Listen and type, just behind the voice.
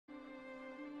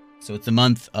So it's the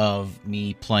month of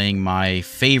me playing my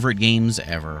favorite games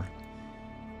ever.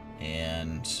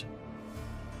 And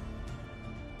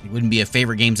it wouldn't be a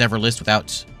favorite games ever list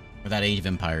without Age of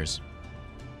Empires.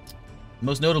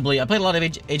 Most notably, I played a lot of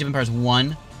Age of Empires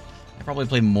 1. I probably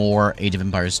played more Age of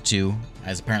Empires 2,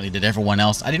 as apparently did everyone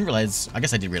else. I didn't realize, I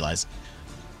guess I did realize.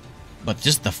 But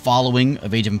just the following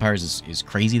of Age of Empires is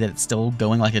crazy that it's still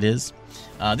going like it is.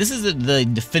 This is the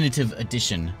definitive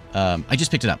edition. I just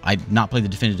picked it up. I'd not played the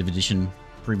definitive edition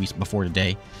before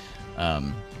today.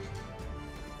 Of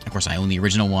course, I own the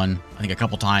original one, I think a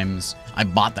couple times. I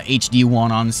bought the HD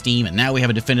one on Steam, and now we have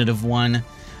a definitive one.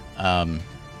 I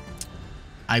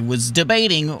was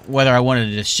debating whether I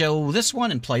wanted to show this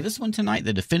one and play this one tonight,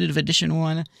 the definitive edition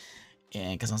one.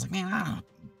 And because I was like, man, I don't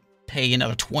pay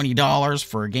another $20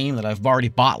 for a game that I've already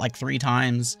bought like 3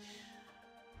 times.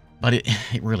 But it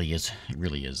really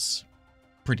is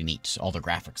pretty neat. All the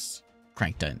graphics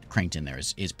cranked in there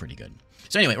is pretty good.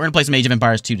 So anyway, we're gonna play some Age of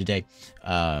Empires 2 today.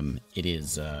 It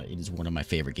is one of my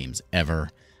favorite games ever.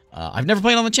 I've never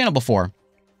played on the channel before,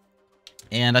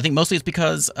 and I think mostly it's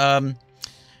because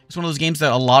it's one of those games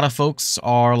that a lot of folks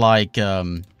are like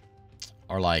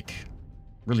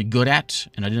really good at,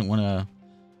 and I didn't want to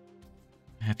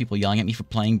have people yelling at me for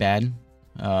playing bad.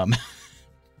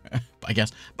 I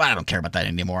guess, but I don't care about that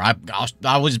anymore.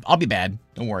 I'll be bad.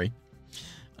 Don't worry.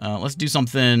 Let's do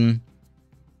something.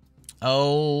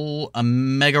 Oh, a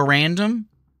mega random,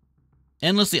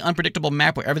 endlessly unpredictable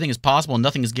map where everything is possible and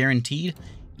nothing is guaranteed.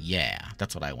 Yeah,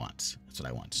 that's what I want. That's what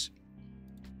I want.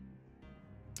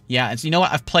 Yeah, and so you know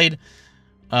what? I've played.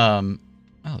 Oh,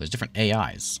 there's different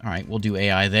AIs. All right, we'll do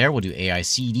AI there. We'll do AI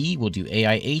CD. We'll do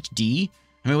AI HD.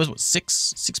 I mean, it was what,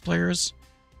 six players?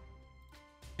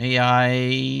 AI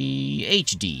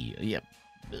HD. Yep,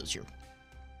 those here.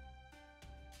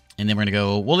 And then we're gonna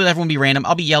go. We'll let everyone be random.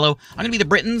 I'll be yellow. I'm gonna be the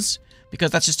Britons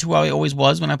because that's just who I always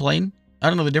was when I played. I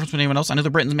don't know the difference between anyone else. I know the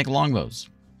Britons make longbows.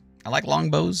 I like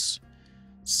longbows,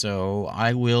 so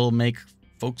I will make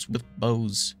folks with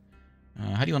bows.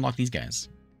 How do you unlock these guys?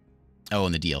 Oh,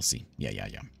 in the DLC. Yeah.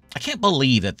 I can't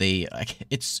believe that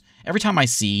it's every time I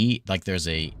see like there's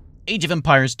a Age of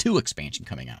Empires 2 expansion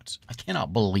coming out. I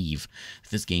cannot believe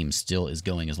this game still is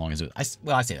going as long as it.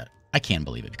 Well, I say that. I can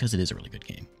believe it because it is a really good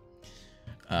game.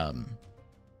 Yeah,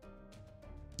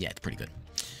 it's pretty good.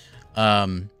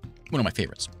 One of my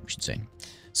favorites, we should say.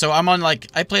 So I'm on like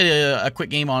I played a quick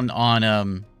game on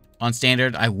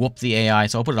standard. I whooped the AI,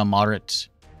 so I'll put it on moderate.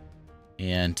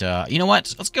 And you know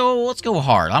what? Let's go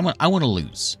hard. I want to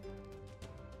lose.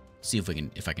 See if I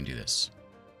can do this.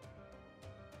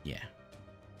 Yeah.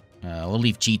 We'll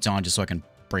leave cheats on just so I can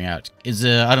bring out.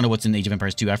 I don't know what's in Age of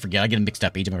Empires 2. I forget. I get them mixed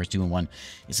up. Age of Empires 2 and 1.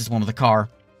 Is this one with a car?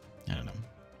 I don't know.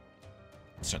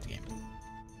 Let's start the game.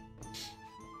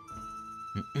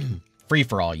 Free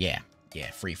for all, yeah.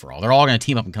 Yeah, free for all. They're all gonna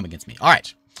team up and come against me. All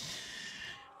right.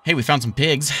 Hey, we found some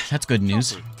pigs. That's good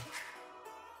news.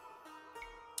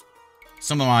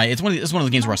 Some of my it's one of the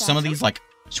games where some of these like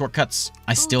shortcuts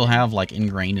I still have like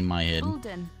ingrained in my head. Oh,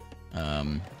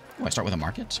 I start with a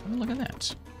market. Oh, look at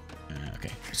that.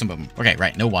 Okay, some of them. Okay,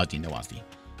 right. No WASD, no WASD.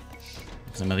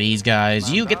 Some of these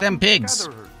guys, you get them pigs.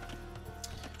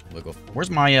 We'll go. Where's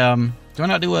my do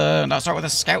I not start with a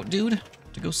scout dude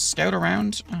to go scout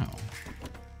around? Oh.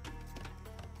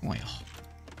 Well.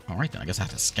 All right then. I guess I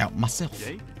have to scout myself.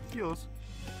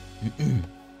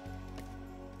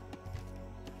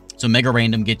 So mega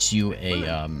random gets you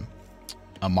a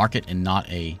market and not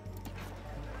a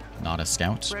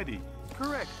scout.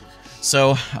 Correct.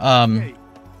 So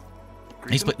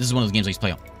this is one of those games I used to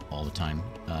play all the time.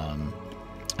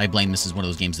 I blame this as one of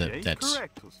those games that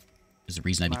is the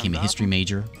reason I became a history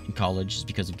major in college, is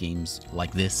because of games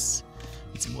like this.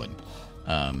 Need some wood.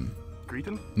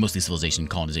 Mostly civilization,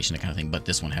 colonization, that kind of thing. But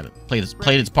this one had played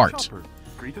its part.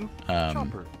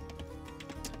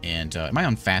 And am I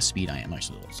on fast speed? I am.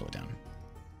 Actually, slow it down.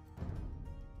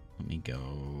 Let me go.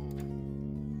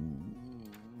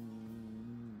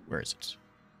 Where is it?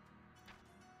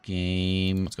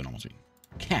 Game. What's going on?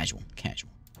 Casual.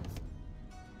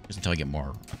 Just until I get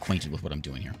more acquainted with what I'm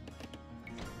doing here.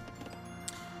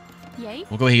 Yay.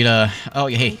 We'll go ahead. Oh,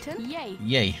 yeah, hey.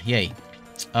 Yay. Yay.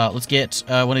 Let's get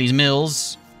one of these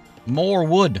mills. More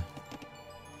wood.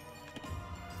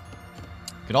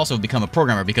 Could also become a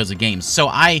programmer because of games. So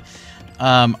I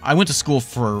went to school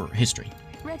for history.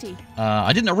 Ready.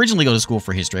 I didn't originally go to school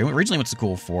for history. I originally went to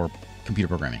school for computer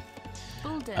programming.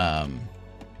 I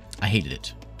hated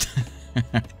it.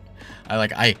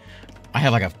 I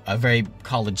have like a very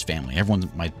college family.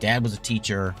 My dad was a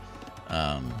teacher.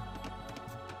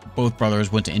 both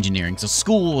brothers went to engineering. So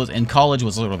school and college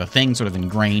was sort of a thing, sort of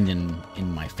ingrained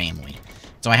in my family.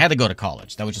 So I had to go to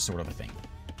college. That was just sort of a thing.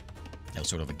 That was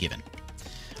sort of a given.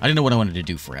 I didn't know what I wanted to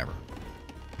do forever.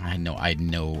 I had no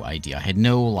idea. I had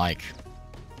no, like...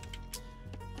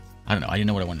 I don't know. I didn't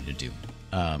know what I wanted to do.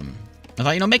 I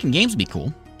thought, you know, making games would be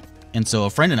cool. And so a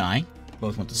friend and I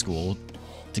both went to school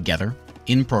together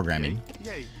in programming.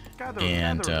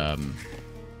 And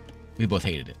we both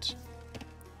hated it.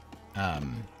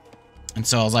 And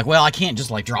so I was like, well, I can't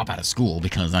just, like, drop out of school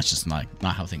because that's just not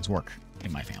how things work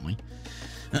in my family.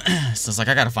 So it's like,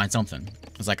 I gotta find something.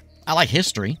 It's like, I like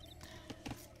history.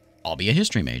 I'll be a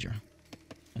history major.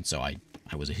 And so I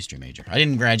was a history major. I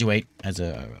didn't graduate as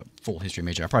a full history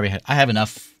major. I have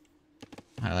enough.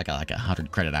 I had like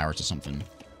 100 credit hours or something.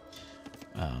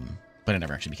 But I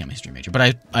never actually became a history major.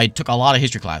 But I took a lot of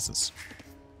history classes.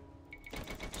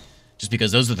 Just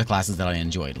because those are the classes that I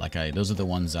enjoyed. Like, those are the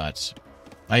ones that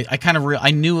I kind of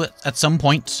I knew at some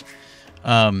point,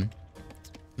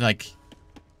 like,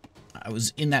 I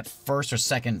was in that first or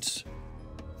second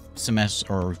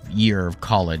semester or year of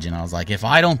college, and I was like, if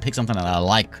I don't pick something that I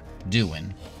like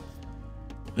doing,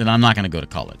 then I'm not going to go to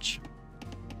college.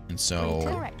 And so,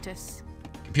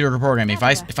 computer programming, if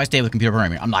I stay with computer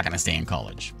programming, I'm not going to stay in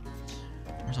college.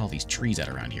 Where's all these trees at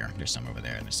around here? There's some over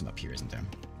there, and there's some up here, isn't there?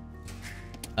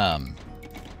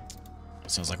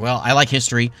 So I was like, well, I like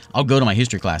history. I'll go to my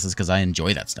history classes because I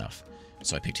enjoy that stuff.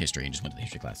 So I picked history and just went to the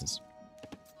history classes.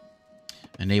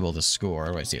 Enable the score.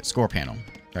 Where do I see it? Score panel.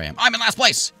 There I am. I'm in last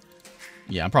place!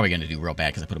 Yeah, I'm probably going to do real bad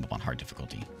because I put them up on hard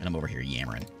difficulty. And I'm over here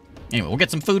yammering. Anyway, we'll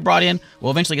get some food brought in.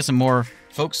 We'll eventually get some more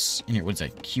folks in here. What is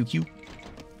that? QQ?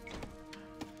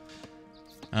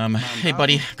 Hey,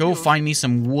 buddy. Go find me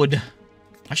some wood.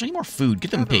 Actually, I need more food.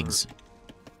 Get them pigs.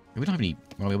 We don't have any...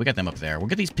 Well, we got them up there. We'll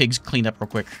get these pigs cleaned up real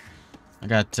quick. I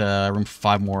got room for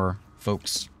 5 more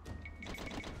folks.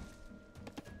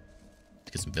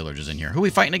 Let's get some villagers in here. Who are we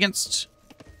fighting against?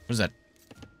 What is that?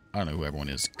 I don't know who everyone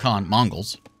is.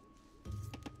 Mongols.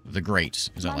 The Great.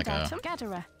 Is that like a...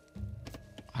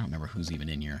 I don't remember who's even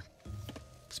in here.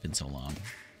 It's been so long.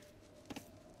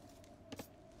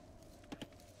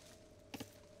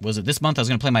 Was it this month I was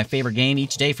going to play my favorite game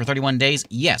each day for 31 days?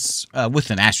 Yes.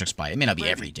 With an asterisk by it. It may not be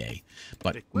every day,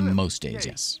 but most days,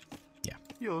 yes. Yeah.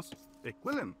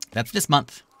 That's this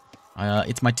month.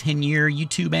 It's my 10-year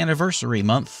YouTube anniversary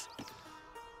month.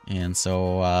 And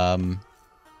so, I'm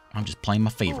just playing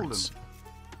my favorites.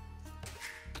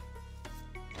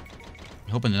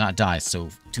 Hoping to not die too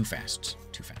fast.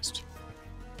 Too fast.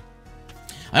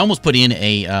 I almost put in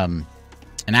a an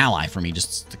ally for me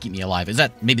just to keep me alive. Is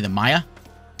that maybe the Maya?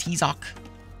 Tizok?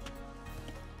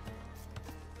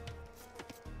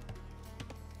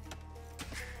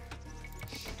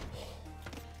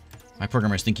 My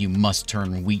programmers think you must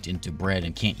turn wheat into bread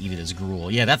and can't eat it as gruel.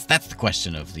 Yeah, that's the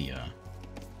question of the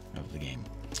game.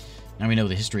 Now we know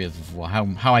the history of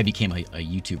how I became a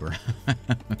YouTuber.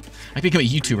 I became a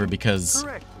YouTuber because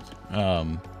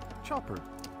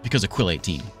because of Quill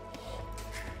 18. I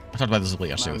talked about this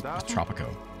yesterday with Tropico.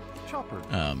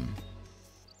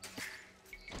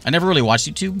 I never really watched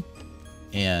YouTube,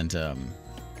 and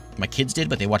my kids did,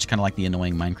 but they watched kind of like the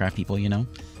annoying Minecraft people, you know.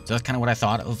 So that's kind of what I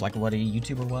thought of, like, what a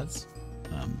YouTuber was.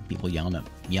 People yelling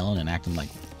and acting like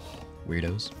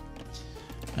weirdos.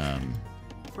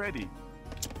 Ready.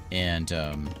 And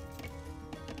that's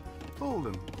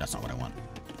not what I want.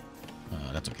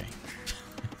 That's okay.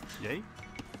 Yay.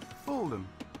 Fold them.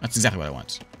 That's exactly what I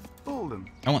want. Fold them.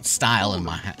 I want style in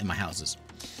my houses.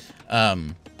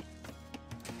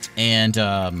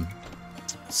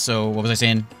 So what was I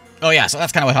saying? Oh yeah, so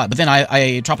that's kind of what I thought. But then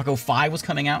Tropico 5 was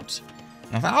coming out.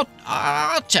 And I thought,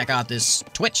 I'll check out this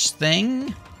Twitch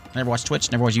thing. Never watched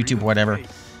Twitch, never watched YouTube or whatever.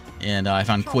 And I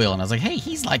found Quill, and I was like, hey,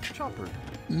 he's like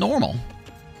normal.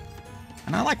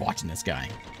 And I like watching this guy.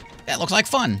 That looks like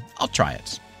fun. I'll try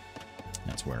it.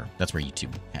 That's where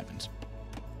YouTube happens.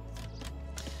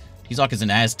 Tizok is an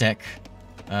Aztec.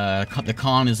 The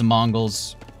Khan is the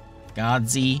Mongols.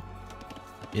 Godzi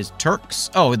is Turks.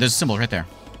 Oh, there's a symbol right there.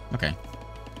 Okay.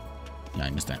 Yeah, I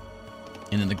missed that.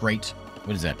 And then the Great.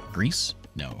 What is that? Greece?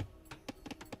 No.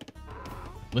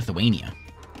 Lithuania.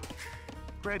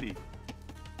 Ready.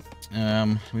 We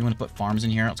want to put farms in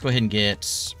here. Let's go ahead and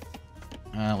get...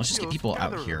 let's just get people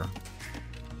out here.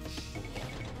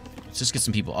 Let's just get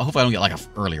some people. I hope I don't get like an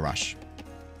early rush.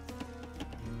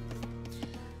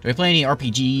 Do I play any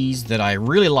RPGs that I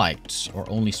really liked, or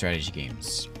only strategy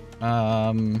games?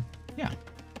 Yeah.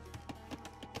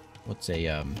 What's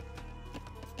a,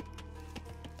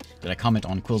 Did I comment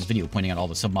on Quill's video pointing out all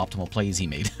the suboptimal plays he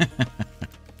made?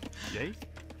 Yay.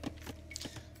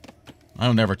 I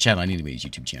don't ever chat on anybody's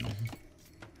YouTube channel.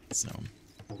 So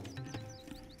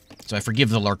I forgive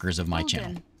the lurkers of my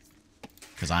channel.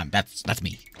 Because that's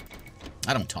me.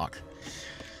 I don't talk.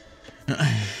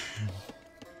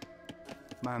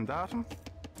 Mandatum.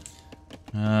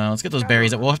 Let's get those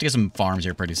berries. We'll have to get some farms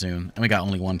here pretty soon. And we got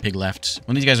only one pig left.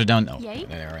 When these guys are done... Oh, there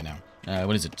they are right now.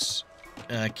 What is it?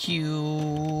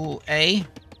 QA?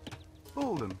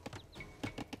 Bolden.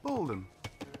 Bolden.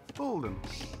 Bolden.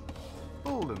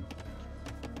 Bolden.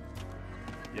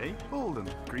 Yay, Bolden.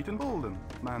 Greeting Bolden.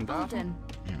 Mandatum.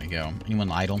 There we go. Anyone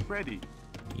idle? Ready.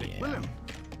 Yeah.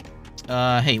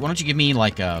 Hey, why don't you give me,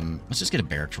 like, let's just get a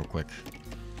barracks real quick.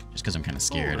 Just because I'm kind of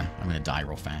scared. I'm going to die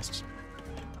real fast.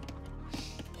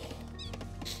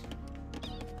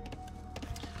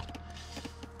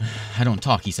 I don't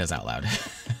talk, he says out loud.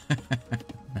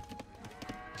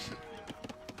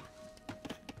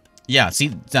 Yeah,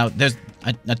 see, now, there's...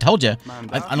 I told you...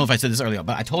 I don't know if I said this earlier,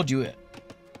 but I told you...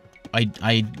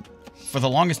 I for the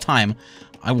longest time,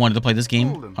 I wanted to play this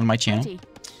game on my channel.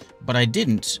 But I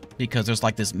didn't, because there's,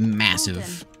 like, this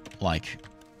massive...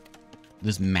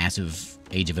 this massive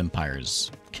Age of Empires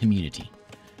community.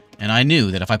 And I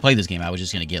knew that if I played this game, I was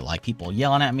just going to get, like, people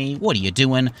yelling at me. What are you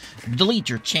doing? Delete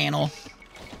your channel.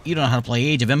 You don't know how to play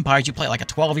Age of Empires. You play like a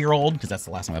 12-year-old, because that's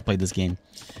the last time I played this game.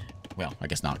 Well, I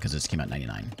guess not, because this came out in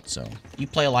 99. So, you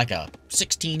play like a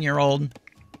 16-year-old.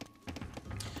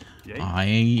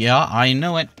 I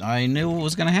know it. I knew it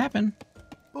was going to happen.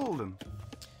 Bolden.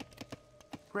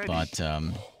 But,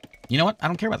 you know what? I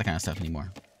don't care about that kind of stuff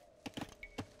anymore.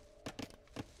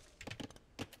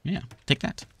 Yeah, take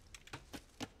that.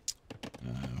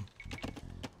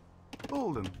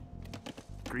 Bolden.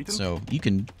 So, you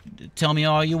can tell me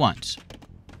all you want.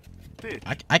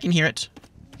 I can hear it.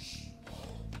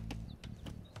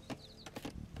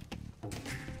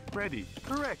 Ready.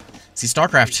 Correct. See,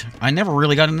 StarCraft, I never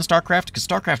really got into StarCraft, because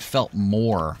StarCraft felt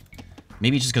more...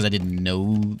 Maybe just because I didn't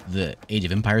know the Age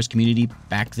of Empires community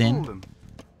back then.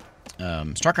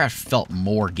 StarCraft felt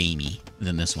more gamey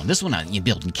than this one. This one, you're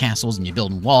building castles and you're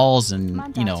building walls,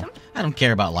 and, you know, I don't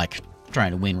care about, like,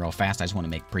 trying to win real fast. I just want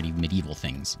to make pretty medieval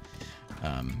things.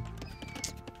 You're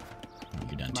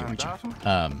done too, aren't you?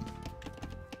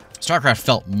 StarCraft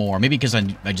felt more, maybe because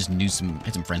I just knew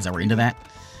had some friends that were into that.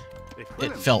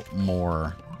 It felt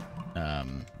more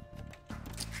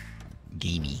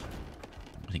gamey.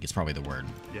 I think it's probably the word.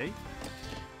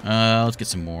 Let's get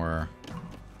some more.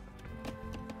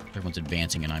 Everyone's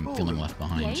advancing and I'm feeling left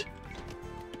behind.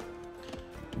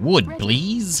 Wood,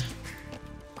 please.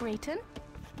 Grayton.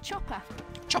 Chopper.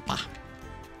 Chopper.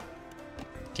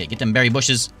 Okay, get them berry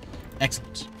bushes.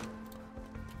 Excellent.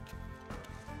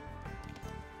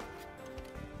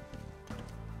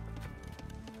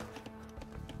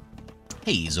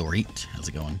 Hey, Zorit. How's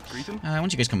it going? Why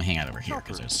don't you guys come hang out over here,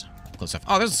 because there's close stuff.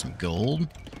 Oh, there's some gold.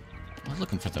 I was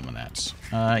looking for some of that.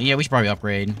 Yeah, we should probably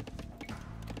upgrade.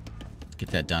 Get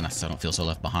that done so I don't feel so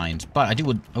left behind. But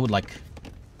I would like,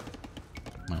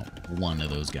 well, one of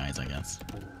those guys, I guess.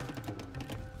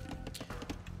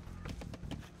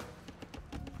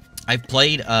 I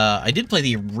did play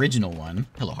the original one.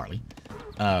 Hello, Harley.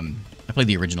 I played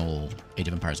the original Age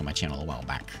of Empires on my channel a while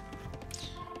back.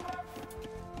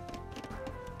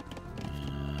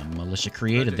 Militia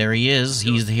created. There he is.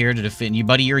 He's here to defend you,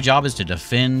 buddy. Your job is to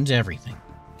defend everything.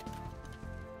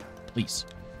 Please.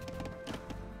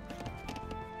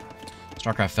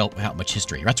 StarCraft felt without much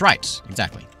history. That's right.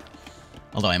 Exactly.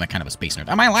 Although I'm a kind of a space nerd.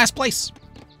 I'm in last place.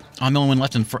 I'm the only one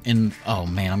left in... Oh,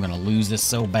 man. I'm going to lose this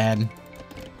so bad.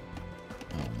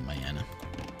 Oh, man.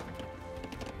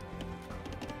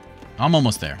 I'm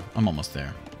almost there. I'm almost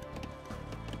there.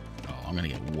 Oh, I'm going to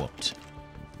get whooped.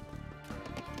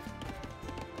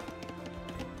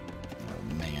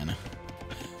 Oh, man.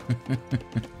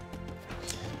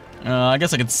 I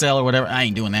guess I could sell or whatever. I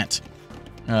ain't doing that.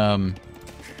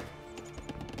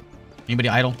 Anybody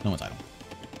idle? No one's idle.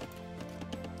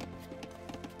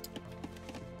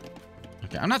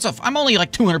 Okay, I'm only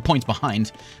like 200 points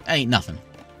behind. That ain't nothing.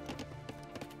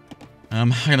 I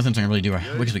got nothing to really do.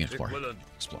 We can explore.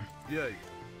 Explore.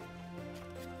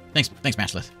 Thanks,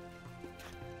 Mashlith.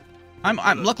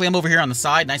 Luckily I'm over here on the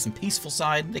side, nice and peaceful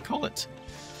side. They call it.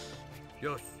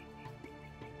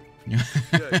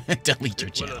 Delete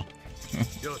your channel.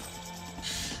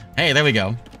 Hey, there we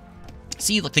go.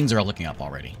 See, look, things are all looking up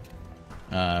already.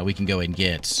 We can go and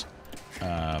get,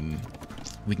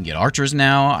 we can get archers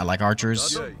now. I like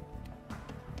archers.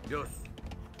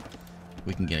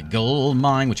 We can get a gold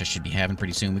mine, which I should be having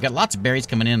pretty soon. We got lots of berries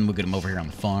coming in. We'll get them over here on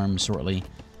the farm shortly.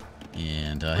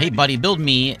 And, hey, buddy, build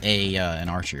me an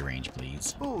archery range,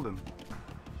 please.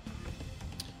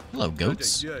 Hello,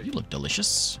 goats. You look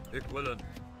delicious. Ik willen.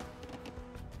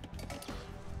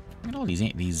 Look at all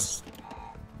these.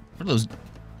 What are those?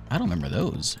 I don't remember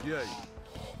those. Yay.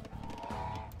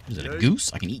 Is it a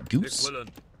goose? I can eat Ik goose? willen.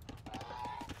 I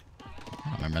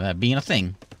don't remember that being a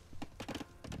thing.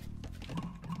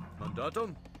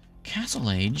 Mandatum.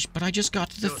 Castle Age, but I just got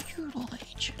to the Feudal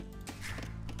Age.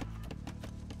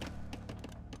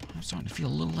 I'm starting to feel a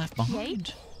little left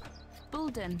behind.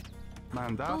 Bulden.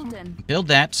 Mandatum. Bulden. Build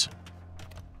that.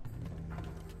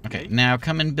 Okay, now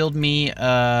come and build me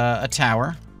a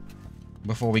tower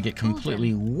before we get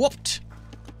completely whooped.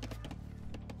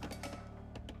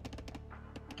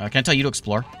 Can I tell you to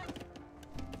explore?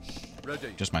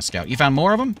 Ready. Just my scout. You found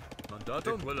more of them?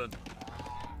 Mandatum. Ik willen.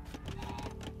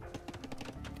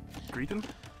 Greeting.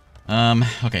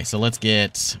 Okay, so let's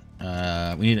get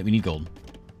we need gold.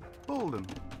 Bolden.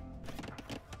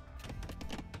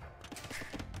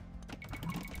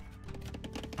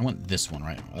 I want this one,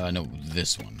 right? No,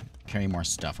 this one. Carry more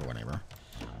stuff or whatever.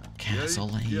 Castle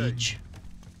Yay. Age.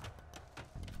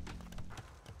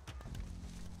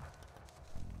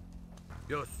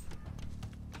 Yes.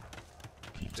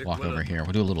 Okay, let's walk over here.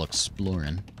 We'll do a little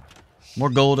exploring. More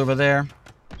gold over there.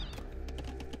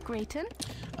 Grayton.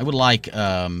 I would like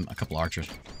a couple archers.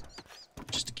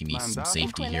 Just to give me some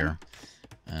safety here.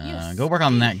 Go work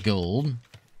on that gold.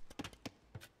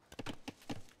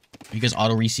 Are you guys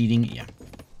auto-reseeding? Yeah.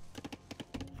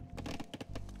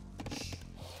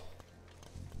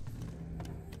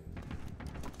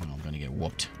 Oh, I'm gonna get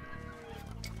whooped.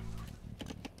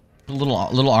 Put a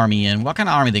little army in. What kind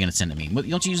of army are they gonna send to me?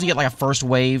 Don't you usually get like a first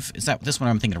wave? Is that this one?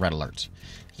 I'm thinking of red alert.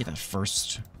 You get that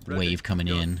first wave coming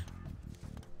in.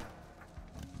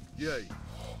 Yay.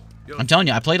 I'm telling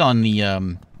you, I played on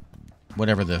the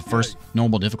whatever the first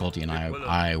normal difficulty, and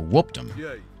I whooped them.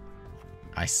 Yay.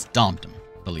 I stomped them.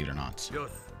 Believe it or not. Yes.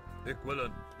 Ik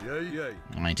willen. Yay, yay.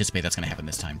 I anticipate that's gonna happen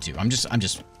this time too. I'm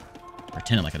just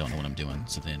pretending like I don't know what I'm doing,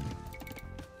 so then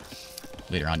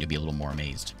later on you'll be a little more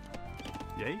amazed.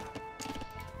 Yay.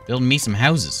 Building me some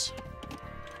houses.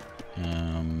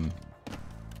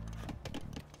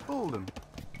 Bolden.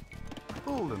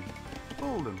 Bolden.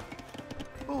 Bolden.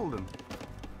 Bolden.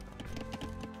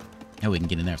 Oh, we can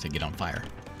get in there if they get on fire.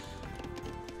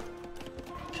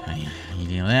 Okay, you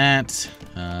do that.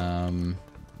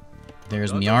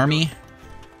 There's my army.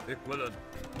 Ik willen.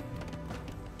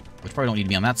 Which probably don't need to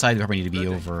be on that side. We probably need to be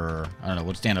over. I don't know.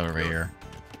 We'll stand over here.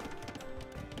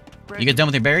 You guys done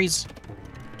with your berries?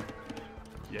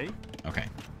 Yay. Okay.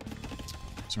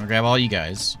 So we're gonna grab all you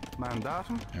guys,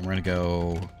 Mandatum. and we're gonna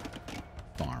go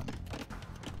farm.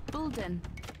 Bulden.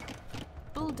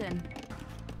 Bulden.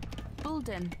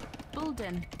 Bulden.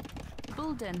 Bulden.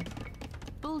 Bulden.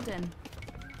 Bulden.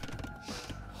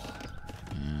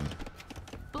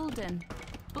 Bulden.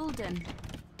 Bulden.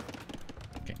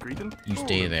 Okay. Greeting. You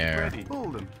stay there. Ready.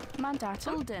 Bolden.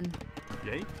 Mandatum. Bulden.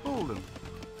 Yay. Bolden.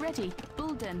 Ready.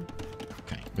 Bulden.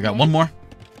 Okay. We got one more.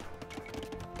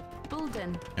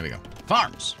 Bulden. There we go.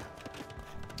 Farms.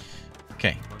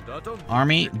 Okay. Mandatum.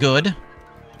 Army, good.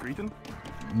 Greeting.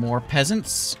 More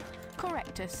peasants.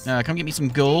 Correctus. Come get me some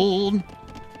gold. What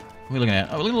are we looking at?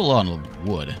 Oh, a little low on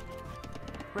wood.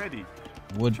 Ready.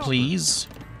 Wood, Chopper. please.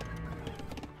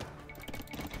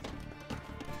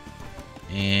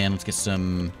 And let's get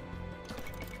some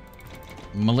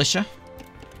militia.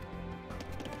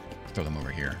 Throw them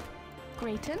over here.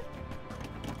 Grayton.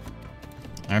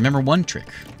 I remember one trick.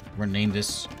 We're gonna name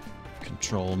this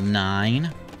Control 9.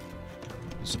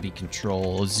 This will be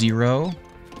Control 0.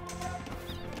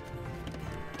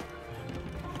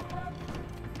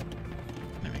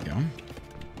 There we go.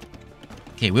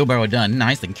 Okay, wheelbarrow done.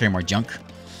 Nice, they can carry more junk.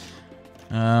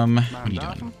 What are you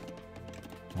doing?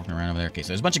 Walking around over there. Okay, so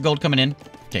there's a bunch of gold coming in.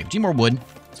 Okay, 2 more wood.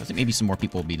 So I think maybe some more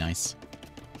people would be nice.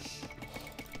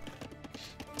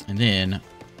 And then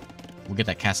we'll get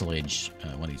that Castle Age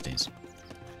one of these days.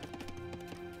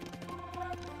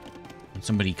 When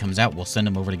somebody comes out, we'll send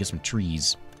them over to get some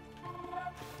trees.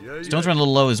 Yay, Stone's yay. running a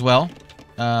little low as well.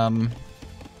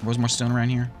 Where's more stone around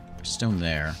here? There's stone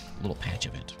there. A little patch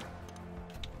of it.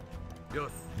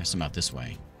 Yes. There's some out this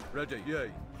way. Ready,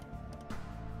 yay.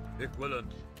 Ik willen.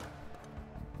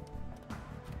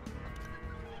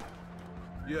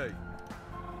 Yay.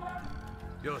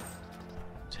 Yes.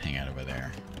 Let's hang out over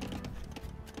there.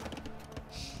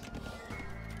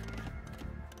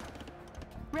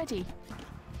 Ready.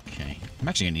 Okay. I'm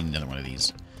actually gonna need another one of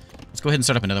these. Let's go ahead and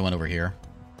start up another one over here.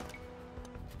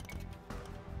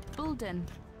 Bulden.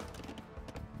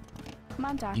 You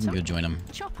can go Mandatum. join them.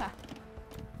 Chopper.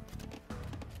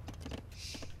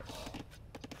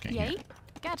 Okay, Yay. here.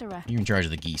 Gatherer. You're in charge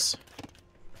of the geese.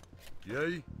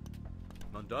 Yay.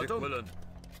 Mandatum. Ik willen.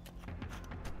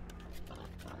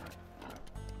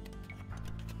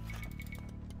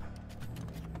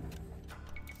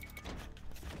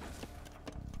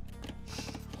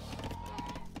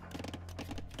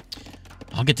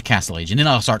 I'll get to Castle Age, and then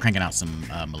I'll start cranking out some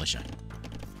militia.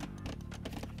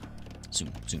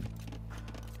 Soon, soon.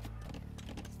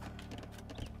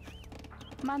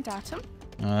 Mandatum.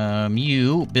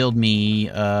 You build me,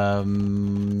 give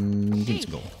me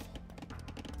some gold.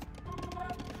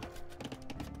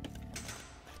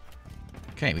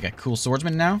 Okay, we got cool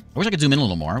swordsman now. I wish I could zoom in a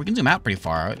little more. We can zoom out pretty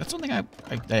far. That's one thing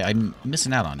I'm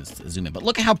missing out on is to zoom in. But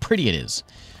look at how pretty it is.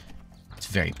 It's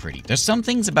very pretty. There's some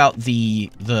things about the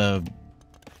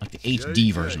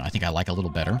HD version I think I like a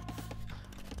little better.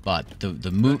 But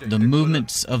the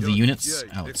movements of the units,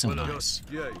 oh, it's so nice.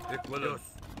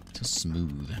 So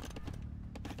smooth.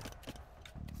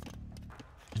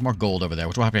 There's more gold over there,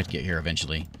 which we'll have to get here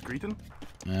eventually. Greeting.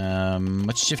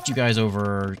 Let's shift you guys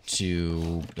over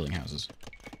to building houses.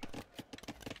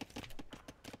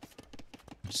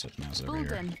 Set mouse over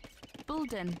here.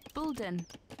 Bulden. Bulden.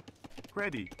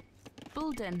 Ready.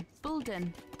 Bulden.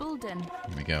 Bulden. Bulden.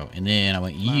 Here we go. And then I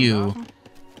want you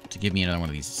to give me another one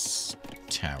of these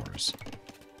towers.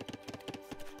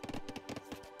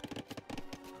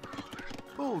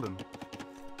 Bulden.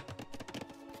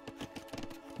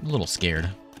 I'm a little scared.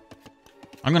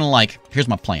 I'm gonna here's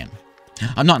my plan.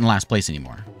 I'm not in last place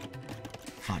anymore.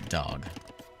 Hot dog.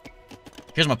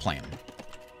 Here's my plan.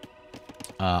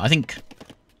 I think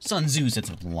Sun Tzu said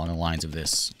something along the lines of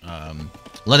this.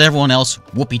 Let everyone else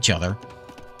whoop each other,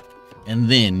 and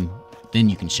then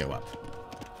you can show up.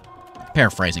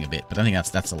 Paraphrasing a bit, but I think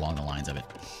that's along the lines of it.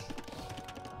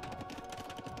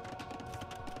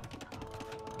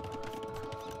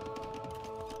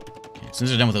 Okay, since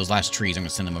they're done with those last trees, I'm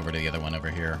gonna send them over to the other one over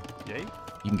here. Yay.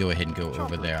 You can go ahead and go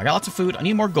over there. I got lots of food. I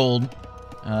need more gold.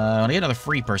 When I get another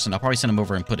free person, I'll probably send them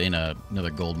over and put in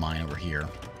another gold mine over here.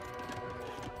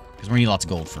 Because we're going to need lots of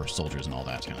gold for soldiers and all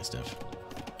that kind of stuff.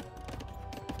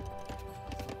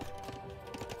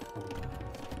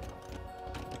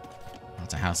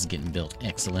 Lots of houses getting built.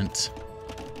 Excellent.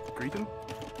 Greeting.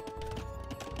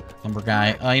 Lumber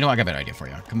guy. You know what? I got a better idea for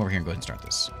you. Come over here and go ahead and start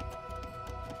this.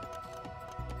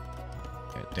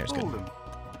 Okay, there's good. Bulden.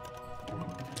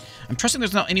 I'm trusting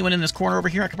there's not anyone in this corner over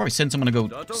here. I could probably send someone to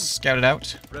go scout it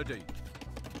out. Ready.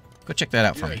 Go check that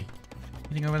out for me.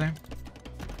 Anything over there?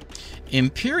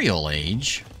 Imperial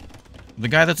Age? The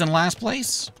guy that's in last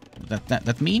place?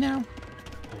 That's me now?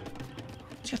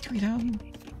 He's got 3,000?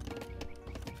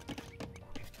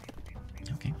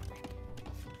 Okay.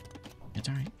 It's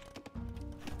alright.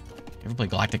 Ever play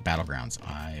Galactic Battlegrounds?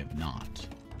 I have not.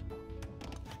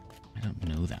 I don't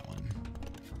know that one.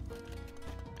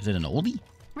 Is it an oldie?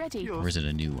 Ready. Or is it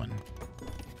a new one?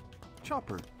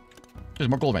 Chopper. There's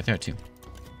more gold right there too.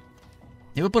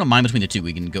 Maybe we'll put a mine between the two.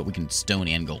 We can stone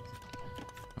and gold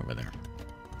over there.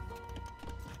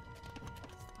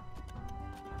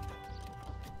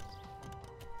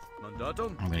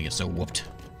 Mandatum. I'm gonna get so whooped.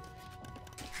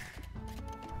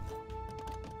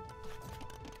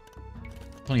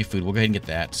 Plenty of food. We'll go ahead and get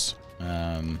that.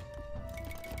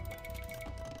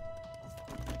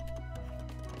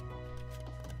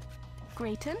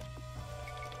 Grayton.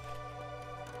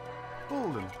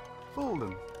 Bulden.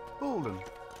 Bulden. Bulden.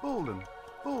 Bulden.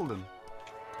 Bulden.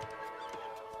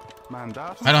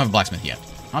 Mandatum. I don't have a blacksmith yet.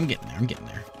 I'm getting there. I'm getting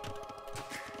there.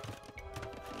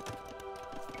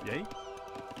 Yay.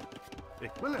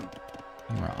 Ik wil hem.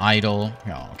 We're idle.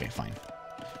 Oh, okay, fine.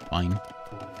 Fine.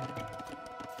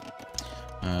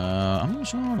 I'm not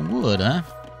sure on wood, huh?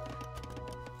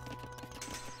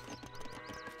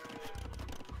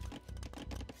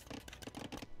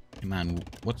 Hey man,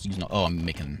 what's using? Oh, I'm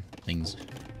making things. Go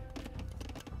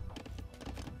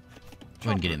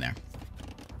ahead and get in there.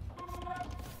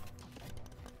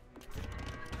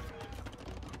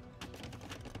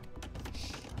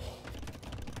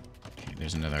 Okay,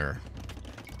 there's another.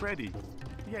 Ready.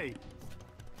 Yay.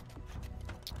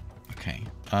 Okay.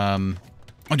 I'll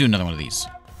do another one of these.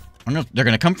 They're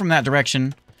gonna come from that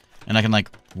direction, and I can like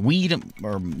weed them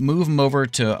or move them over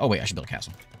to. Oh wait, I should build a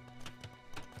castle.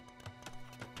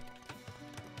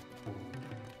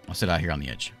 I'll sit out here on the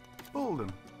edge.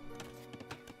 Bulden.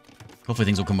 Hopefully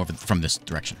things will come over from this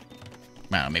direction.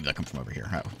 Well, maybe they'll come from over here.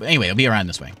 Oh, but anyway, it'll be around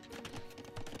this way.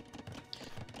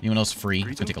 Anyone else free?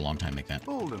 It's gonna take a long time to make that.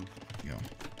 Bulden. Go.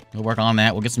 We'll work on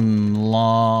that. We'll get some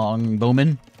long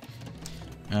bowmen.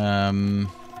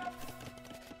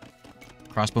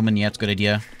 Crossbowmen, yeah, it's a good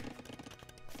idea.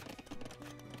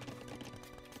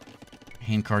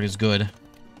 Handcart is good. A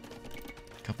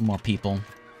couple more people.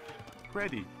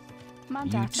 Ready. You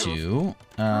Mandatum. two.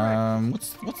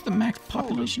 What's the max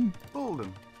population?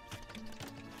 Bolden.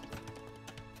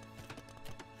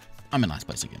 I'm in last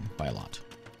place again by a lot.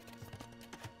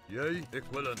 Yay, ik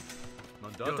willen.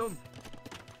 Mandatum.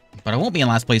 But I won't be in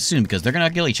last place soon because they're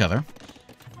gonna kill each other.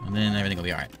 And then everything will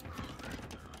be alright.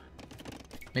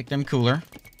 Make them cooler.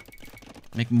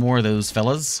 Make more of those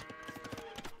fellas.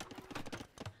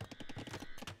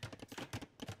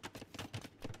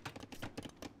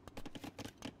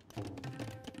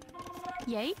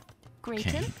 Yay. Okay,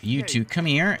 Grayton. you two come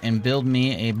here and build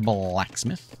me a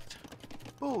blacksmith.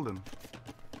 Bolden.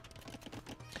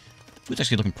 Food's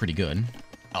actually looking pretty good.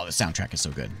 Oh, the soundtrack is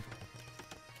so good.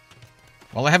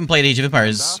 Well, I haven't played Age of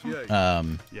Empires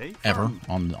Yay. ever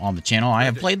on the channel. I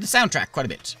have played the soundtrack quite a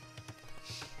bit.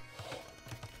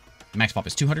 Max pop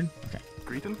is 200. Okay.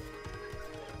 Greeting.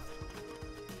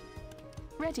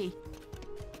 Ready.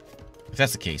 If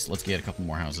that's the case, let's get a couple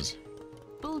more houses.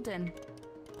 Bulden.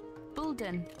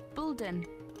 Bulden. Bulden.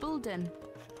 Bulden.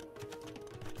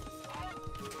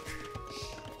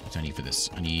 What do I need for this?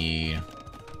 I need...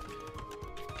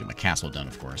 Get my castle done,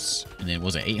 of course. And then,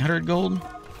 was it 800 gold?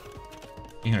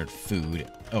 800 food.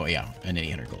 Oh, yeah. And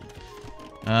 800 gold.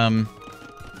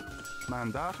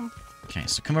 Mandatum. Okay,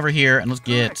 so come over here and let's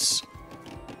get...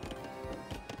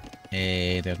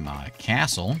 There's my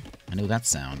castle. I know that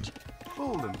sound.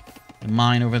 Bolden. The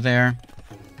mine over there.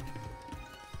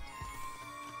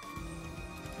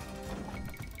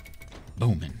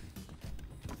 Booming.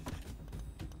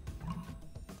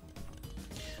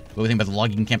 The only thing about the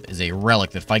logging camp is a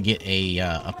relic that if I get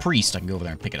a priest, I can go over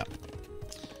there and pick it up.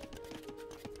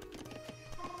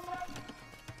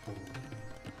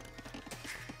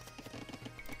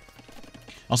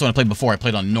 Also, when I played before, I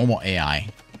played on normal AI.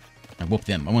 I whooped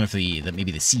them. I wonder if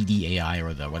maybe the CD AI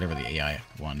or the whatever the AI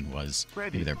one was.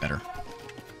 Maybe they're better.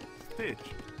 Pitch.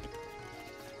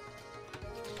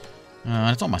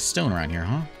 That's all my stone around here,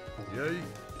 huh? Yay,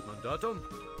 mandatum.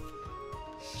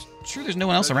 Sure, there's no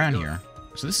one else around here.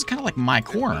 So this is kind of like my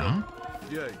corner, huh?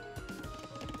 Yay,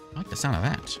 I like the sound of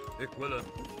that. ik willen.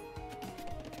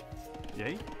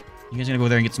 Yay. You guys are gonna go over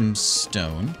there and get some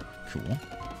stone. Cool.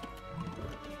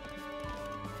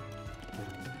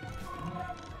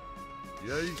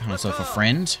 Yay, Found myself a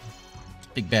friend.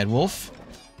 Big bad wolf.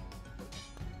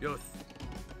 Yes,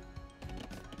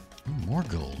 Ooh, more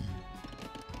gold.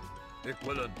 ik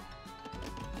willen.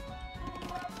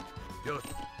 Yes,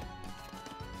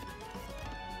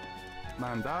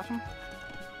 Mandatum.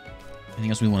 Anything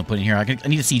else we want to put in here? I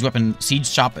need a siege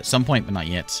shop at some point, but not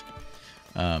yet.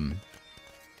 I kind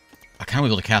of want to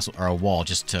build a castle or a wall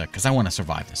just to, because I want to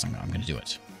survive this. I'm going to do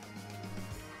it.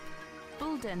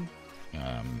 Bulden.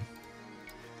 I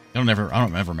don't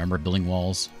ever remember building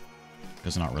walls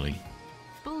because they're not really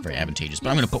Bulden. very advantageous. But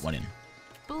I'm going to put one in.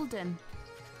 Bulden.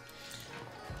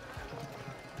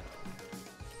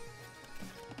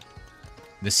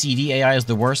 The CD AI is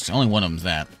the worst. Only one of them's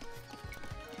that.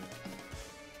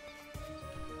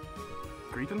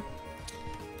 Greeting.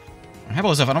 How about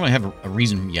this stuff? I don't really have a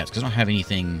reason yet because I don't have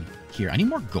anything here. I need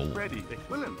more gold. Ready. Ik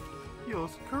willen.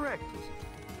 Yours correct.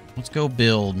 Let's go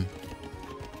build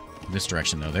this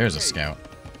direction, though. There's a scout.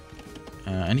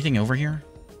 Anything over here?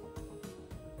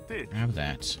 Pitch. Grab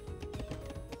that.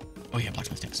 Oh, yeah,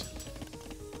 blacksmith sticks.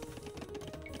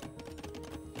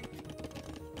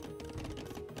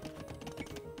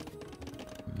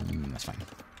 That's fine.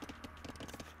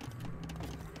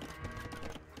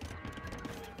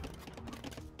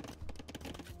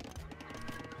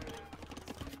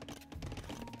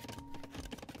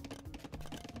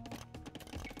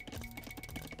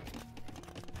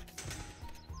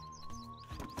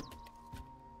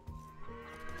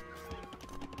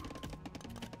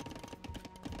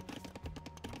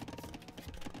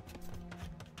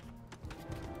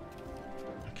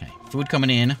 Okay, food coming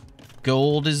in.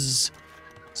 Gold is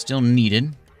still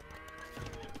needed.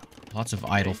 Lots of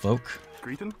idle folk.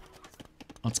 Greeting.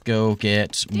 Let's go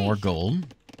get more gold.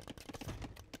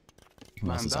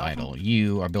 Who else is Mandatum. idle?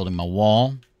 You are building my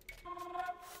wall.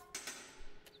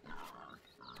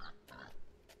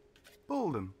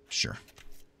 Bolden. Sure.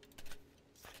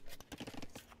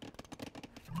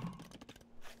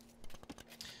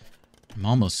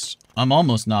 I'm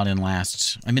almost not in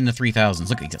last. I'm in the 3,000s.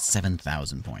 Look, he's got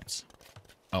 7,000 points.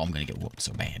 Oh, I'm gonna get whooped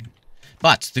so bad.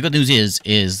 But the good news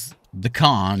is the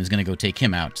Khan is gonna go take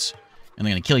him out, and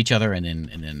they're gonna kill each other, and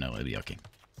then no, it'll be okay.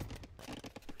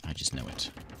 I just know it.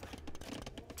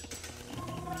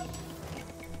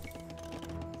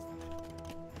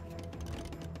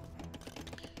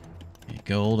 Okay,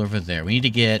 gold over there. We need to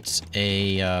get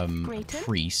a Greater?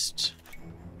 priest.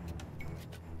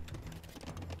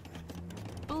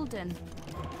 Bulden.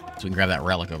 So we can grab that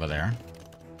relic over there.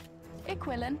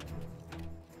 Iquilin.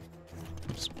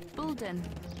 Oops. Bulden.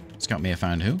 Scout may have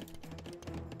found who?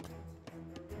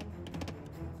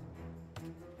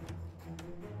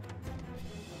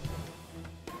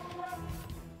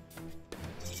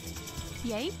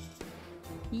 Yay.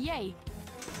 Yay.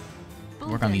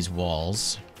 Work on these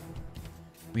walls.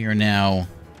 We are now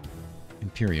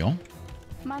Imperial.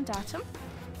 Mandatum.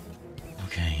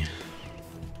 Okay.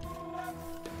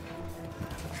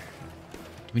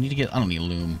 Do we need to get... I don't need a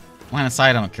loom. Line of sight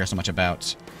I don't care so much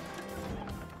about.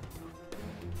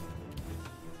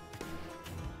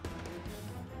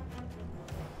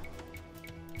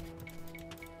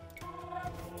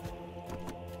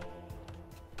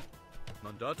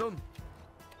 Mandatum.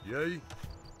 Yay.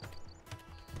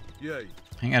 Yay.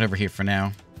 Hang out over here for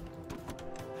now.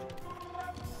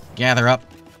 Gather up.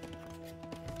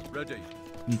 Ready.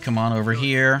 You come on over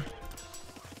here.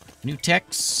 New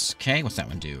techs. Okay, what's that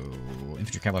one do?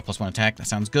 Infantry cavalry +1 attack. That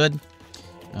sounds good.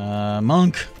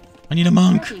 Monk. I need a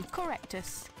monk. Ready.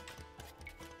 Correctus.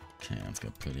 Okay, let's go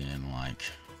put in, like...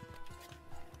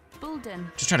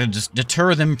 Bulden. Just try to just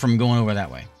deter them from going over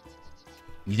that way.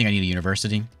 You think I need a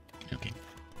university? Okay.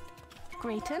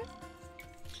 Grayton.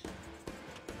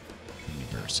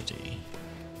 University.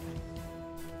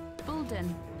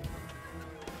 Bulden.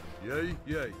 Yay.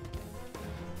 Yay.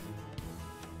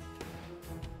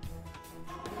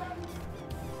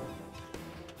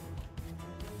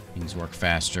 Things work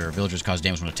faster. Villagers cause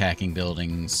damage when attacking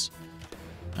buildings.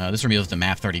 This reveals the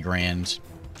map 30 grand.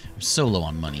 I'm so low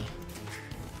on money.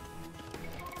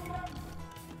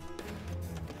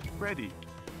 Ready.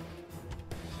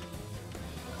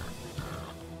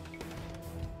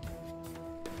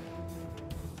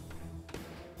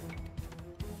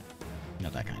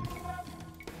 Not that kind.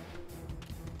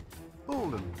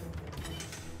 Bulden.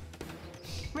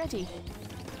 Ready.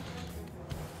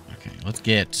 Okay, let's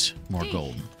get more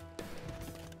gold.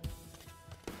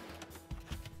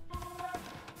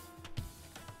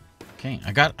 Okay,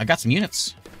 I got some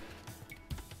units.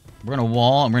 We're gonna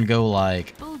wall and we're gonna go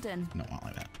like... Bulden. No, not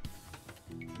like that.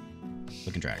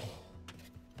 Look and drag.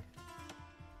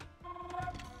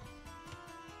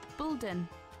 Bulden.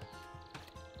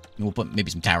 We'll put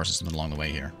maybe some tower systems along the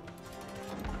way here.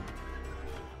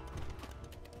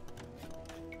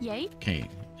 Yay. Okay.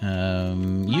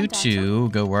 You two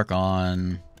go work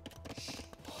on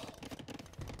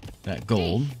that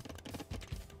gold.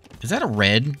 Is that a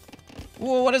red?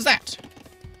 Whoa, what is that?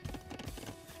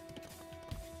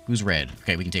 Who's red?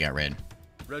 Okay, we can take out red.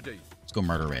 Ready. Let's go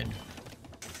murder red.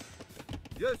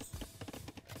 Yes.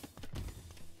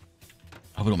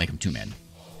 I hope we don't make him too mad.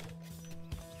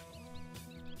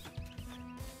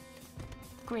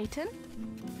 Grayton.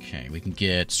 Okay, we can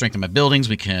get strength in my buildings.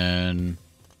 We can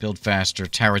build faster.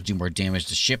 Towers do more damage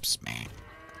to ships. Man.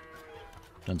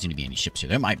 Doesn't seem to be any ships here.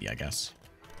 There might be, I guess.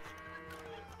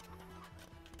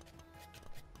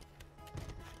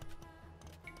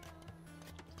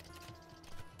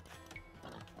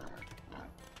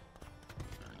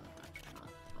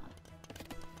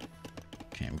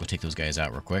 Okay, we'll go take those guys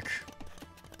out real quick.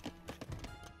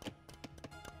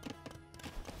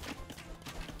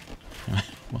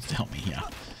 Wants to help me, yeah.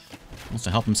 Wants to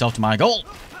help himself to my goal.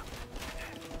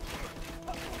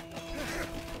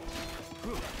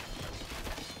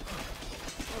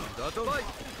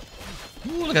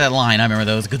 Ooh, look at that line. I remember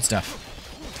those. Good stuff.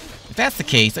 If that's the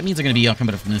case, that means they're going to be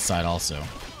coming from this side also.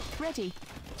 Ready.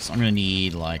 So I'm going to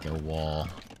need, like, a wall.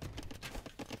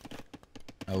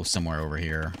 Oh, somewhere over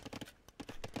here.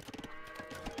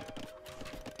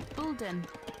 Bulden.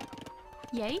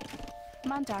 Yay.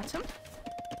 Mandatum.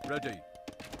 Ready.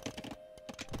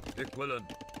 Equivalent.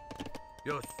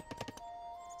 Yes.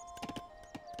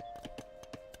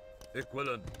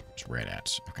 Equivalent. Just red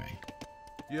at. Okay.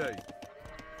 Yay.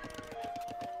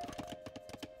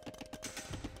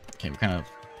 Okay, we kind of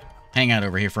hang out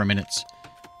over here for a minute.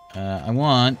 I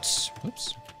want...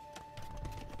 Whoops.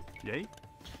 Yay.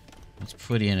 Let's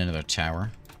put in another tower.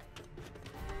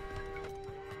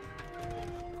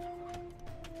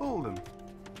 Bulden.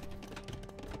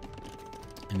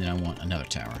 And then I want another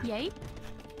tower. Yay.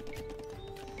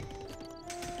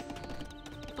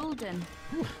 Bulden.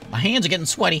 My hands are getting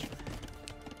sweaty.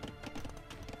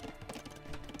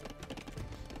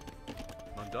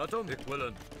 Mandatum.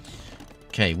 Equivalent.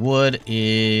 Okay, wood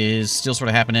is still sort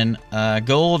of happening.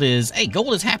 Gold is... Hey,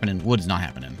 gold is happening. Wood is not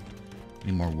happening.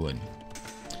 Need more wood.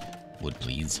 Wood,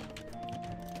 please.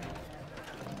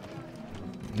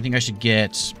 I think I should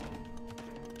get...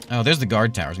 Oh, there's the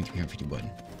guard towers. We need 350 wood.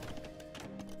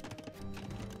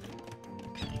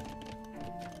 Okay.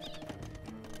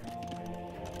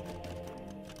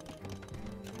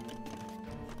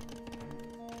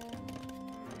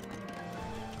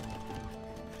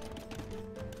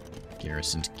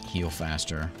 Garrison to heal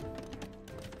faster.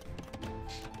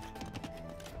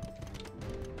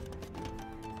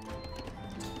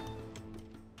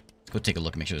 Let's go take a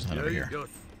look and make sure there's nothing over Yay, here.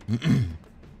 yes.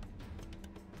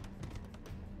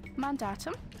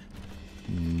 Mandatum.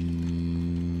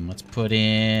 Let's put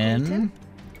in... Bolton.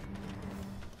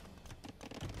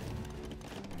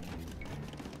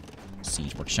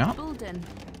 Siege Workshop. Bulden.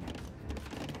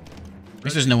 At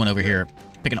least there's no one over here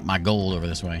picking up my gold over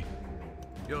this way. I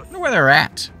Yes. wonder where they're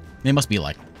at. They must be,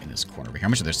 like, in this corner over here. How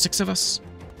much are there? 6 of us?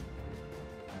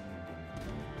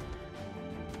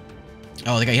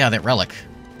 Oh, they got, yeah, that relic.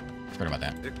 Forgot about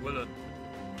that. Ik willen.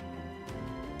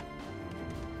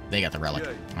 They got the relic.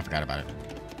 Yay. I forgot about it.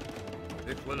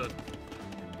 Ik willen.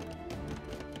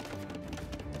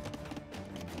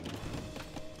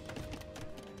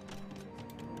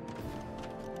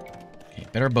 Okay,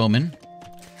 better bowman.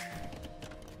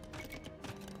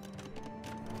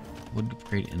 Wood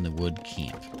upgrade in the wood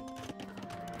camp.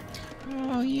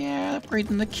 Oh, yeah, upgrade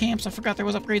in the camps. I forgot there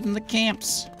was upgrades in the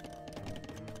camps.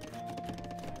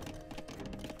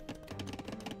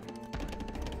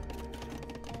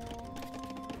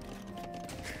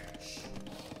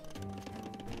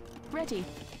 Ready.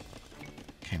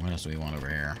 Okay, what else do we want over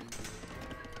here?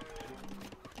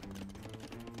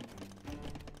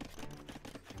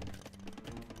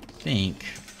 I think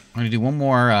I'm gonna do one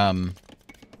more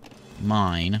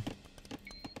mine.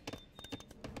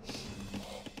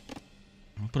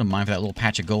 I'll put a mine for that little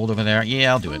patch of gold over there.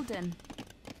 Yeah, I'll do it. Bulden.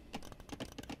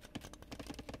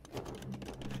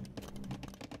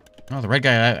 Oh, the red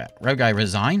guy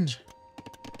resigned.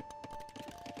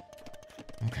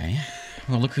 Okay.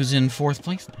 Well, look who's in 4th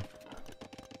place now.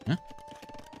 Huh?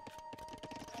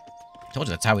 Told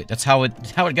you that's how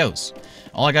it goes.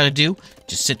 All I gotta do,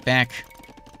 just sit back,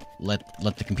 let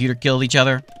the computer kill each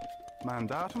other,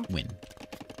 Mandatum. win.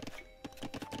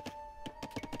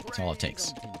 That's all it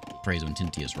takes. Praise when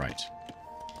Tinty is right.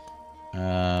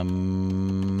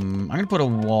 I'm gonna put a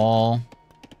wall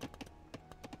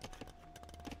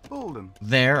Bolden.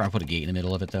 there. I'll put a gate in the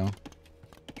middle of it though.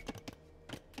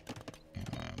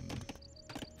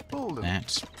 Bolden.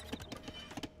 That.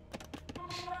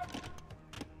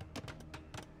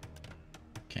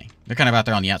 Okay. They're kind of out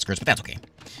there on the outskirts, but that's okay.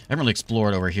 I haven't really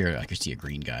explored over here. I can see a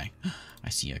green guy. I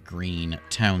see a green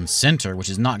town center, which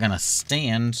is not going to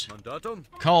stand. Mandatum.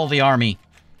 Call the army.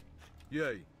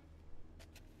 Yay.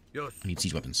 Yes. I need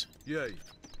siege weapons. Yay.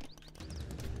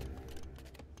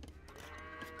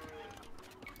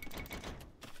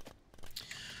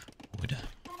 Wood.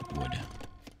 Wood.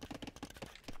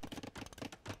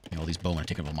 Yeah, all these bowmen are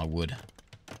taking up all my wood.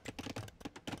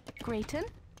 Grayton.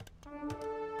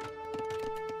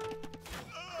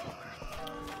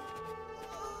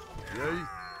 Yay.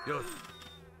 Yes.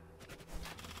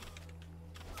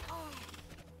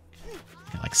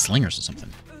 They're like slingers or something.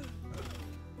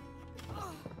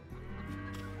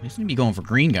 They seem to be going for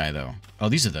green guy though. Oh,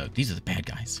 these are the bad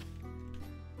guys.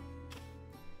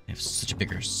 They have such a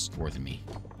bigger sword than me.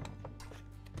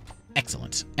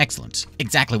 Excellent. Excellent.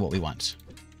 Exactly what we want.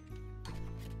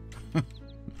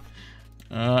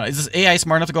 Is this AI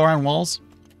smart enough to go around walls?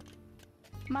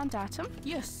 Mandatum.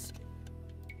 Yes.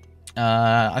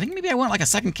 I think maybe I want like a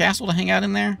second castle to hang out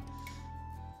in there.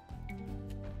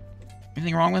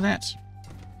 Anything wrong with that?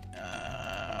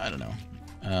 I don't know.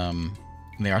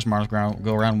 They are smart enough to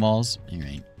go around walls. You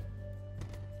ain't.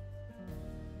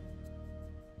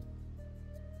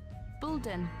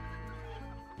 Bulden.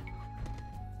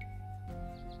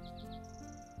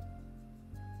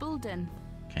 Bulden.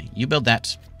 Okay, you build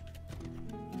that.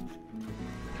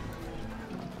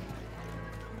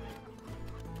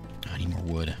 I need more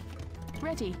wood.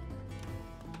 Ready.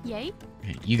 Yay.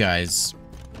 Okay, you guys,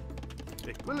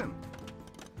 Ik willen.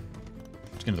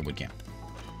 let's go to the wood camp.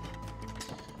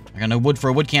 I got no wood for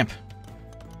a wood camp.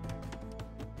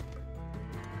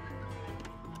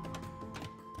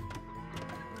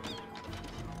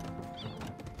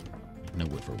 No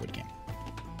wood for a wood camp.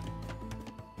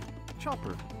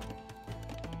 Chopper.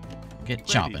 Get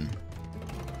chopping.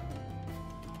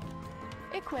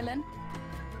 Equilin.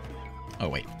 Oh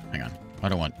wait, hang on. I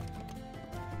don't want.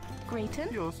 Grayton.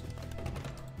 Yes.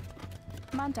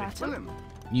 Ik Mandatum. willen.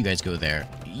 You guys go there.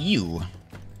 You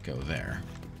go there.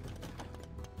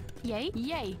 Yay.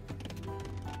 Yay.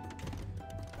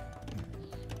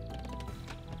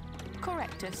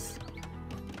 Correctus.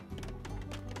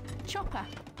 Chopper.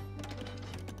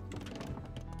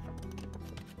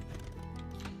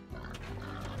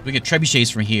 We get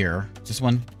trebuchets from here. Is this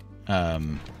one?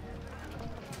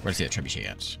 Where's the trebuchet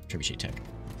at? Trebuchet tech.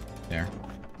 There.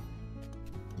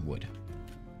 Wood.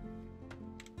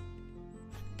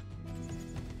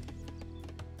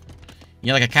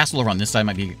 Yeah, like a castle over on this side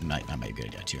might be a good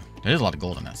idea too. There is a lot of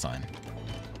gold on that side.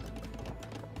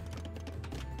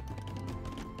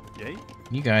 Yay.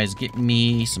 You guys get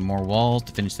me some more walls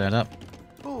to finish that up.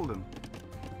 Bolden.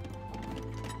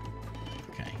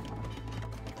 Okay.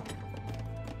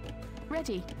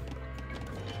 Ready.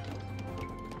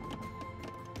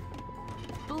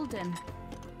 Bulden.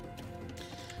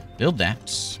 Build that.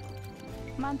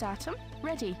 Mandatum.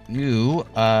 Ready. New.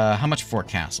 How much for a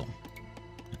castle?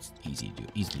 That's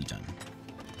easily done.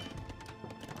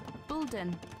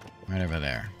 Bulden. Right over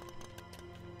there.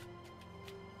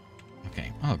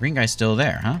 Okay. Oh, green guy's still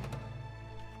there, huh?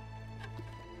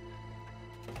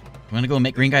 You wanna go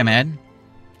make green guy mad?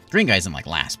 Green guy's in, like,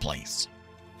 last place.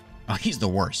 Oh, he's the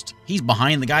worst. He's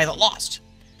behind the guy that lost.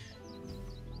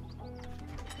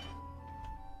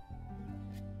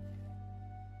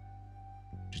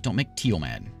 Just don't make teal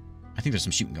mad. I think there's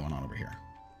some shooting going on over here.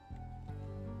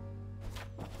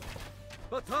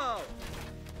 Batal!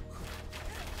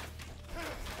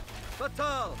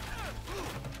 Batal!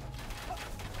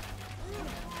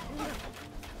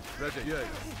 Ready, yay.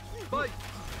 Fight!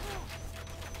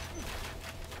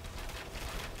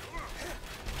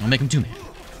 Don't make him too mad.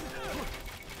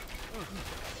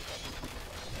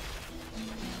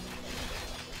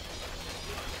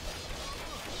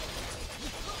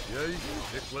 Yay,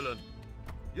 Equilin.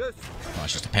 Yes! Oh,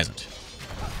 it's just a peasant.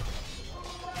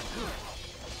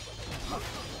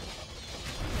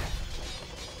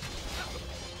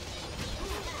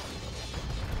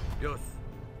 Yes.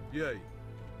 Yay.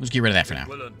 Let's get rid of that for now.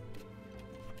 Equilin.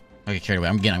 I'll get carried away.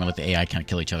 I'm gonna let the AI kind of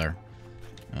kill each other.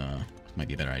 Might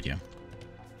be a better idea.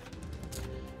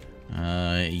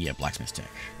 Yeah, blacksmith tech.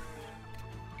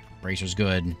 Bracer's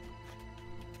good.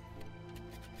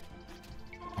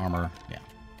 Armor, yeah.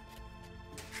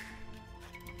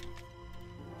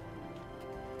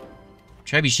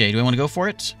 Trebuchet, do I want to go for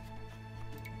it?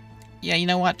 Yeah, you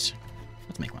know what?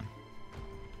 Let's make one.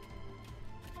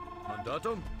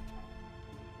 Mandatum?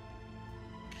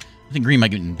 I think green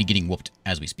might be getting whooped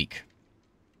as we speak.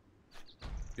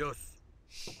 Yes.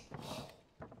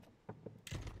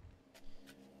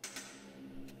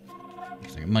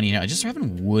 Looks like money now. Just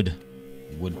having wood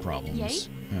problems. Yay.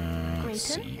 Let's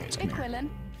see, you guys come here. Equilin.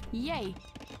 Yay.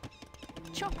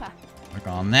 Chopper. Work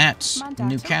on that. Mandatum,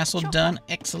 New castle chopper. done.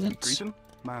 Excellent. Greeting.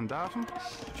 Mandatum.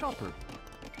 Chopper.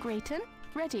 Grayton.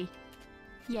 Ready.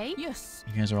 Yay. Yes.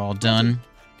 You guys are all done.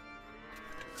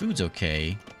 Food's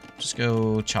okay. Just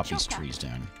go chop these Chopper. trees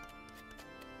down.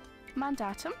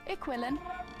 Mandatum. Equilin.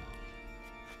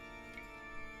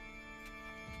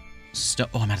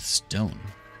 Oh, I'm out of stone.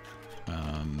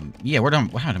 Yeah, what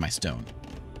happened to my stone?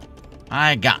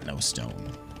 I got no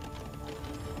stone.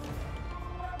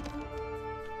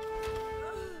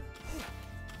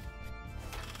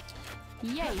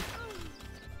 Yay.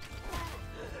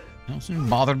 No one's been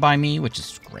bothered by me, which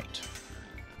is great.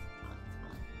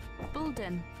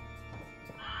 Bulden.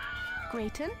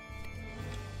 Grayton.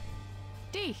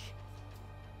 Dich.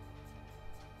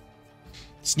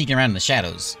 Sneaking around in the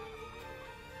shadows.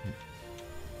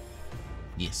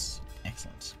 Yes.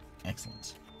 Excellent.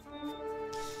 Excellent.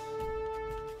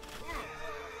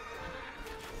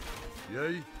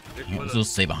 Yay. Yeah, let's Equilin.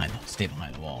 just stay behind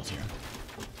the walls here.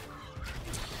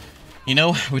 You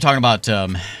know, we're talking about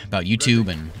YouTube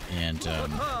and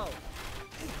Batal!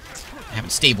 having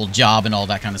a stable job and all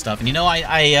that kind of stuff. And you know,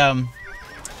 I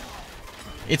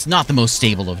it's not the most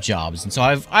stable of jobs, and so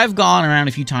I've gone around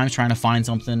a few times trying to find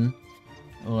something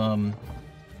a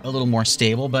little more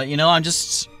stable. But you know, I'm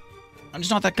just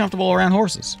not that comfortable around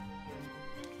horses.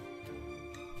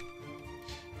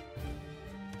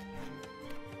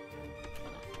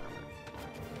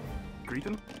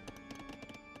 Greeting.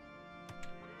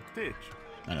 Ditch.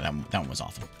 I know that one was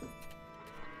awful.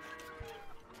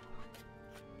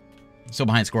 So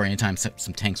behind score, anytime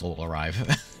some tanks will arrive.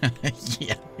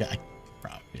 yeah,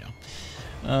 probably, yeah.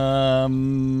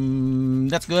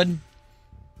 That's good.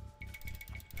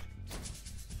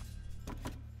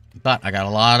 But I got a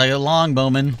lot of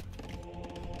longbowmen.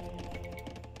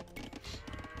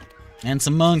 And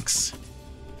some monks.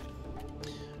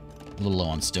 A little low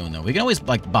on stone, though. We can always,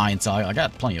 like, buy and sell. I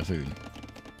got plenty of food.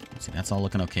 Let's see, that's all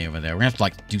looking okay over there. We're gonna have to,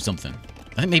 like, do something.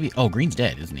 I think maybe... Oh, green's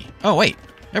dead, isn't he? Oh, wait.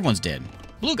 Everyone's dead.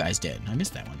 Blue guy's dead. I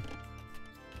missed that one.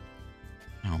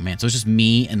 Oh, man. So it's just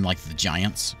me and, like, the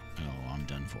giants. Oh, I'm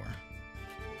done for.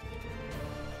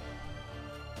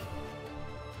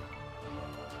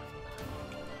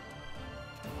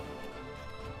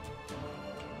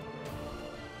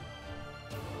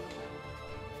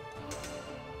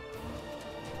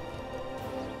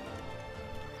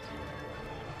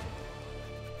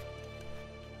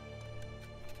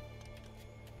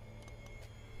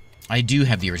 I do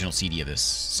have the original CD of this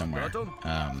somewhere.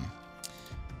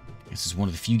 This is one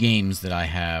of the few games that I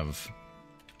have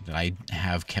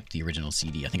kept the original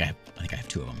CD. I think I have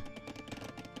 2 of them.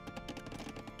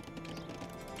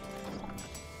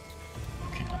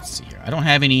 Okay, let's see here. I don't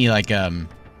have any like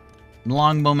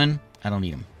longbowmen. I don't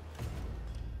need them.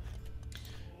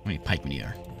 I don't need pikemen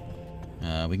either.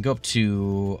 We can go up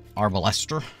to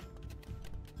Arbalester.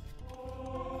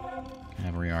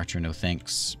 Cavalry archer, no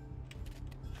thanks.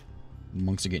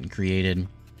 Monks are getting created.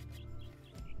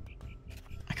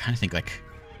 I kind of think like.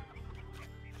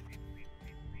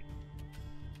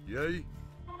 Yay.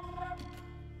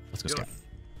 Let's go scout.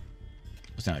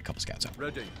 Let's send a couple scouts out.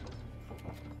 Ready.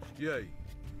 Yay.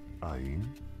 Aye.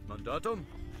 Mandatum.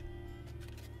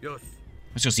 Yes.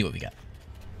 Let's go see what we got.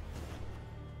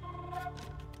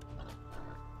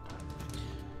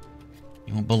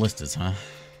 You want ballistas, huh?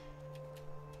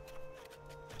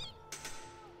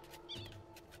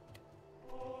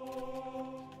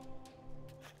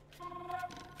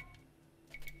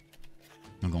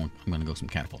 I'm gonna go some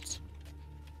catapults.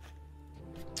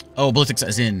 Oh, ballistics what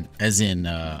is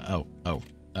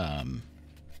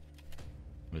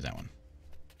that one?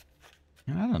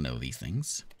 I don't know these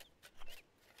things.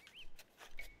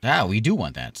 Ah, we do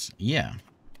want that. Yeah.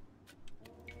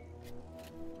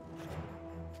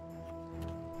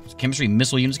 Chemistry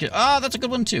missile units get. Ah, that's a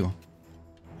good one too.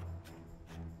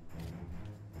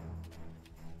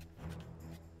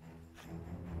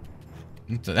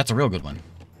 That's a real good one.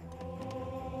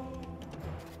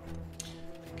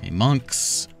 Okay,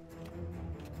 monks.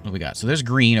 What do we got? So there's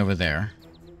green over there.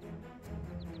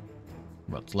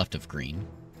 What's left of green?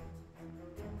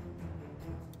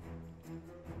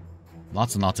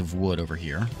 Lots and lots of wood over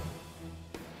here.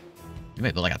 You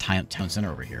might build like a town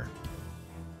center over here.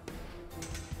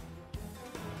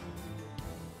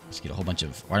 Just get a whole bunch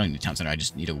of. Or I don't need a town center. I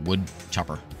just need a wood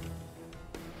chopper.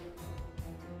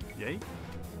 Yay.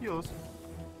 Yours.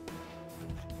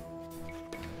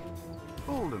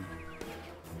 Bolden.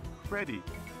 Ready.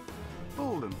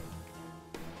 Bolden.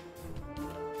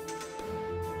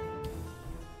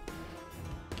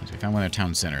 Okay, so we found one of their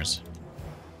town centers.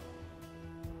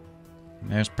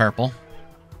 There's purple.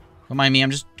 Don't mind me,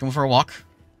 I'm just going for a walk.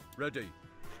 Ready.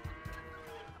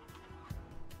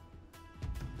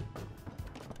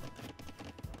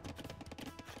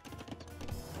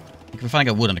 We finally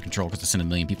got wood under control because they sent 1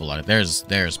 million people out. There's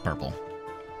purple.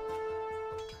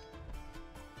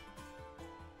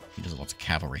 He does lots of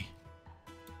cavalry.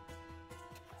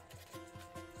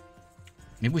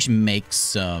 Maybe we should make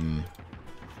some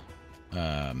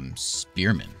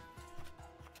spearmen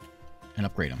and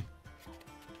upgrade them.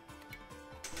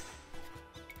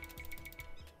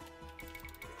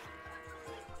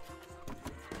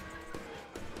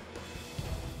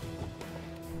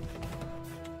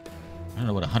 I don't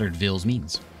know what 100 vils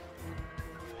means.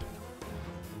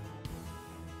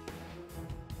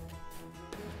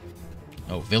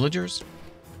 Oh, villagers?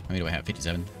 How many do I have?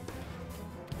 57?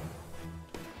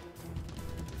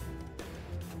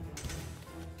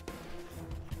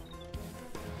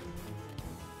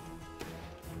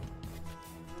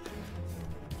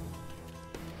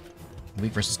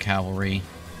 Weak versus cavalry.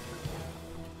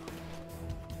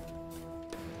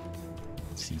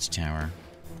 Siege tower.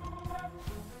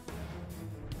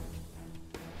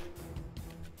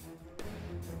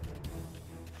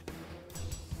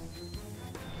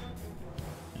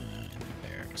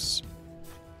 Barracks.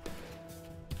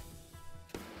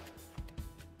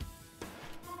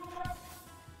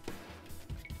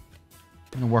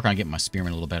 I'm gonna work on getting my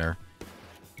spearmen a little better.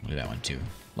 Look at that one too.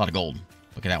 A lot of gold.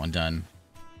 Look at that one done.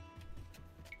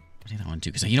 Look at that one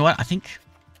too. Because you know what? I think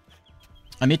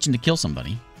I'm itching to kill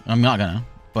somebody. I'm not gonna,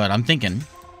 but I'm thinking.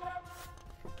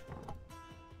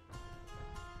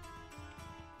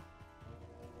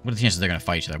 What are the chances they're gonna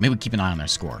fight each other? Maybe we keep an eye on their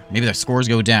score. Maybe their scores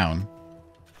go down.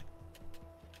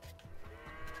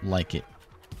 Like it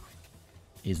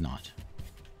is not.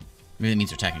 Maybe that means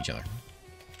they're attacking each other.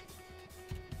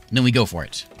 And then we go for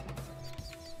it.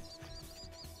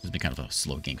 This has been kind of a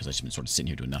slow game because I've just been sort of sitting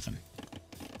here doing nothing.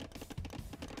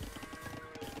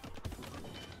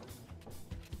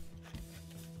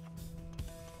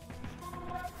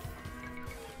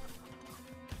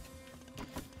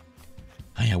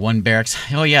 Oh yeah, one barracks.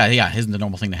 Oh yeah. Isn't the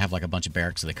normal thing to have like a bunch of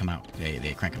barracks so they come out,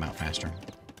 they crank them out faster.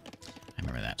 I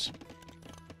remember that.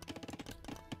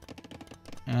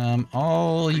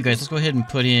 All you guys, let's go ahead and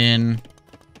put in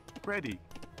Ready.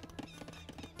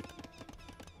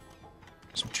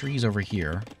 some trees over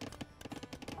here.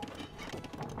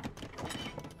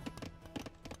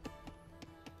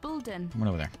 Bulden. One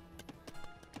over there.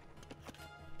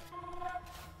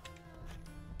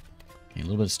 Okay,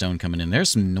 little bit of stone coming in. There's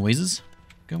some noises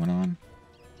going on.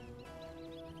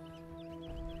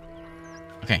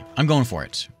 Okay, I'm going for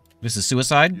it. This is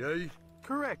suicide, Yay.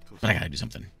 Correct. but I gotta do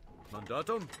something.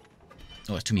 Mandatum.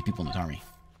 Oh, there's too many people in this army.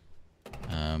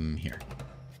 Here.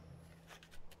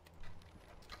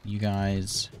 You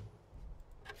guys...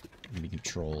 Maybe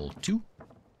control 2.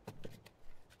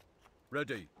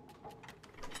 Ready.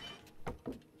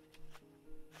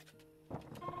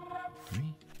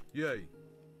 3. Yay.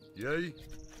 Yay.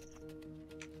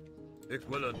 Ik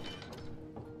willen.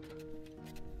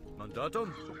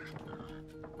 Mandatum.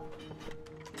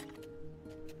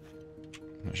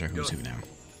 I'm not sure who's who now.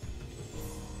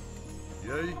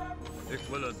 Yay. Ik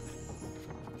willen.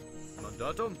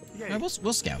 Mandatum. Yay.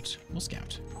 We'll scout. We'll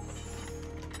scout.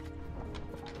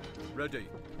 Ready.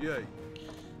 Yay.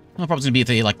 Well, probably gonna be if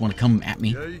they like want to come at me.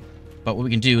 Yay. But what we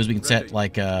can do is we can set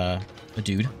like a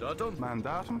dude, Mandatum.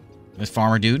 Mandatum. this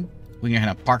farmer dude. We can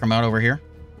kind of park him out over here.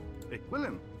 Ik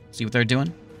willen. See what they're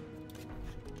doing.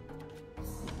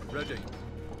 Ready.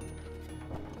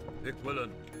 Ik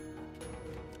willen.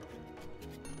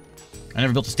 I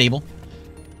never built a stable.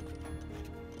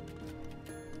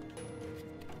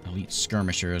 Elite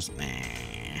skirmishers. Nah.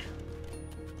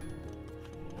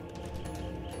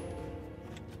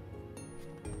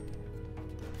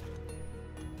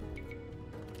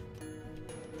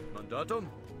 Mandatum.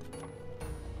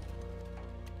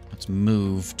 Let's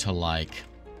move to like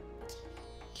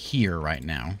here right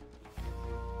now.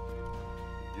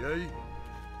 Yay.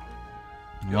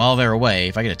 And while they're away,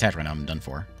 if I get attacked right now, I'm done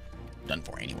for. Done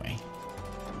for anyway.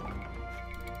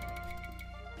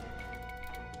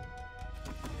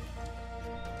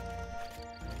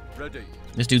 Ready.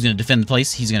 This dude's gonna defend the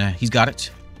place. He's got it.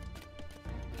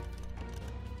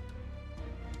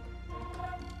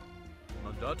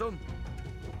 Mandatum.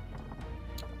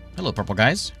 Hello, purple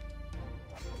guys.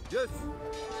 Yes.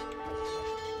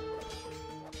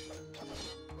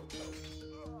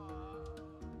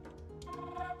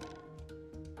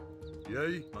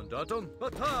 Yay. Mandatum.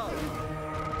 Attack.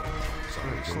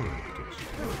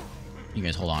 You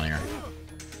guys hold on here.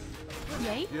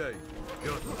 Yay. Yay.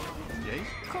 Yes. Yay.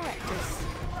 Correctus.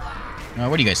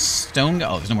 What are you guys, stoned?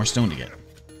 Oh, there's no more stone to get.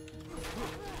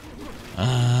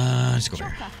 Let's go over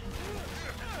here. Chopper.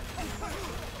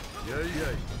 Yay.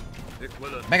 Yay. Ik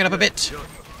willen. Back it up a bit. Yes.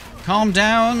 Calm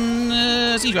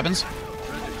down. Siege weapons.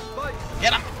 Ready. Fight.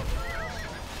 Get him.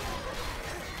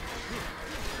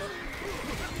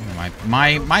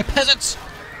 My peasants.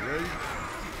 Yay.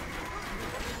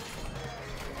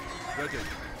 Ready.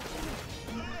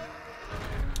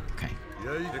 Okay,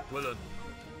 Yay. Ik willen.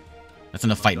 that's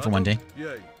enough fighting for one day.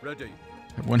 Yay. Ready.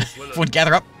 Everyone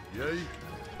gather up. Yay.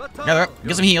 Gather up.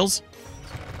 Get some heals.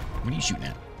 What are you shooting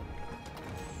at?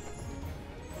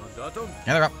 Mandatum.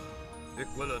 Gather up. Ik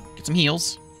willen. Get some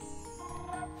heals.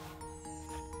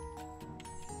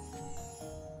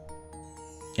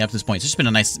 Yeah, up to this point, it's just been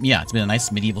a nice, it's been a nice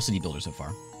medieval city builder so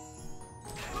far.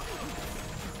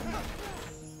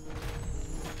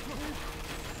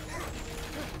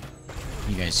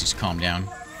 You guys just calm down.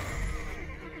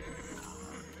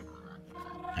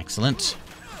 Excellent.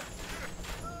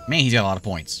 Man, he's got a lot of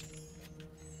points.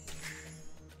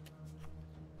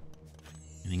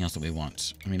 Anything else that we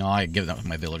want? I mean, I'll give that with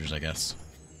my villagers, I guess.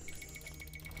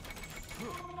 You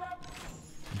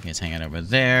guys hang out over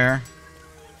there.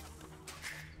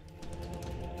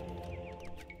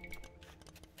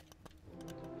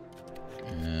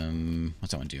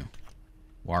 What's that one do?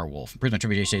 Warwolf. Improves my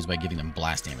tribute saves by giving them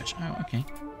blast damage. Oh, okay.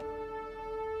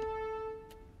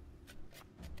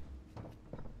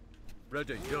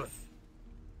 Ready. Yes.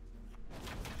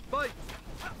 Fight.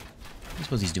 I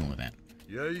suppose he's doing with that.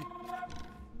 Yay.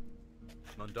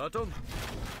 Mandatum.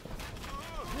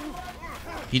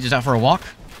 He just out for a walk?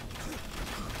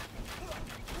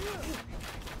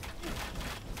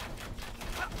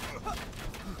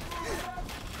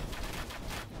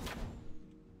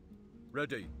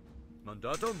 Ready.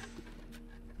 Mandatum.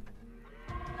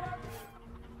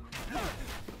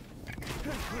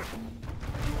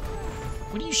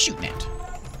 What are you shooting at?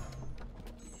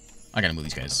 I gotta move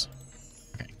these guys.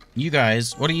 Okay. You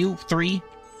guys, what are you? 3?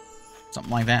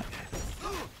 Something like that.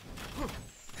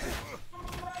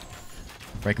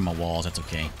 Breaking my walls, that's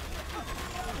okay.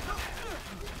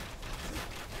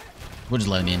 We'll just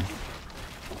let him in.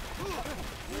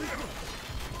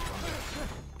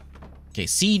 Okay,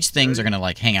 siege things are gonna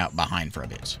like hang out behind for a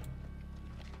bit.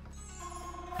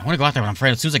 I want to go out there, but I'm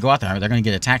afraid as soon as I go out there, they're gonna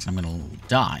get attacked and I'm gonna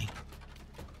die.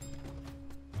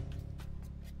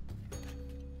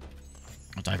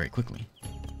 I'll die very quickly.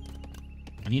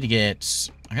 I need to get...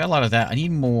 I got a lot of that. I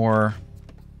need more...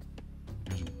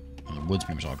 The wood's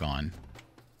pretty much all gone.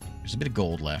 There's a bit of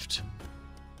gold left.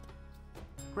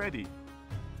 Ready.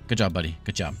 Good job, buddy.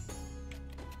 Good job.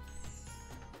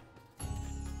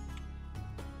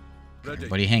 Ready.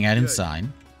 Everybody hang out inside.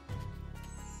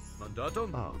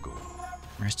 Mandatum. I'll go.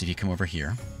 The rest of you come over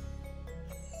here.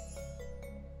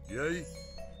 Yea.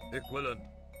 Equivalent.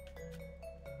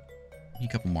 Need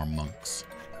a couple more monks.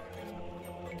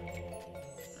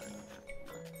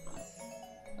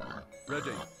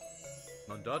 Ready.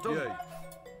 Mandatum. Yea.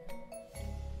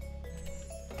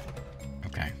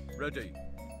 Okay. Ready.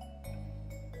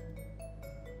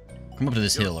 Come up to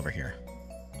this hill over here.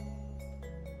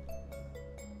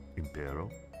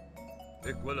 Impero.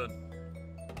 Equivalent.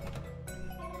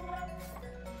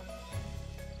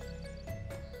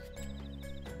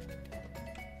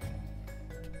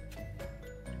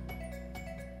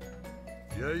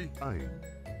 Yea. Aye.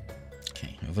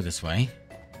 Okay, over this way.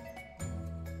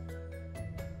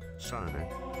 Sane.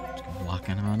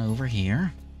 Walking on over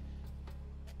here.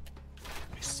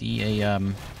 I see a,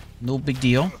 no big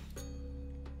deal.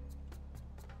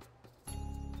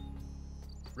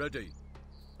 Ready.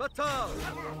 Batal.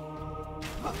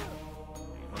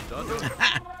 Mandatum.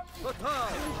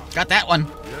 Batal. Got that one.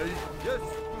 Yea. Yes.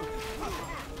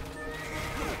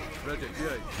 Ready.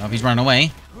 Yea. Oh, he's running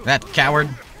away. That coward.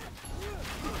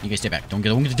 You guys stay back. Don't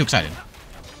get too excited.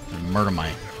 Murder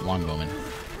my longbowman.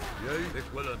 Yea.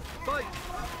 Equivalent. Fight.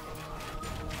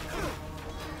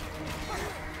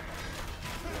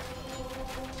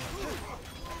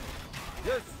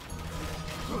 Yes.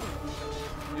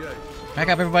 Yea. Back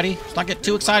up, everybody. Let's not get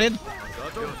too excited.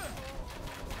 Mandatum.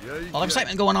 Yea. All the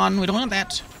excitement going on. We don't want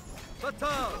that.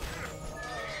 Batal.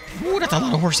 Ooh, that's a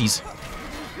lot of horsies.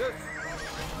 Yes.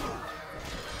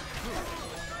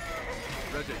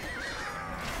 Ready.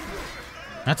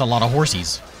 That's a lot of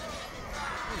horsies.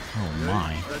 Oh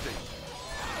my. Ready.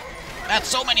 That's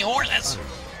so many horses.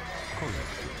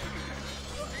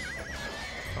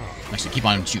 Actually, keep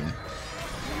on shooting.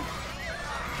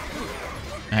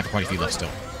 I have quite a few left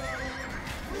still.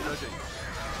 Ready.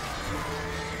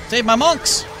 Save my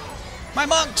monks! My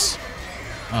monks!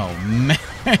 Oh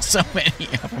man, so many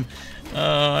of them.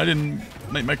 I didn't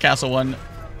make my castle one.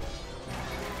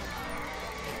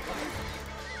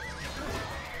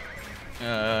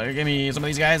 Give me some of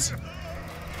these guys.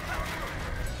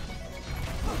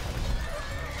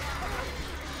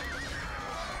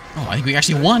 Oh, I think we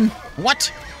actually won.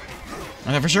 What?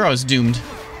 I thought for sure I was doomed.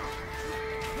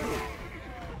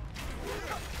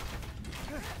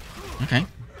 Okay,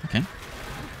 okay.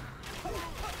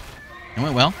 That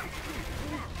went well.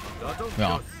 Mandatum.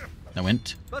 Well, that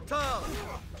went. Batal.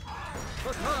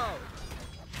 Batal.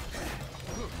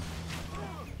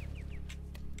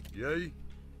 Yea.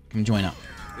 Come join up.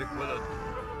 Equivalent.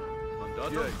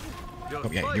 Mandatum. Oh,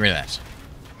 yeah, get rid of that.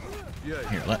 Yea.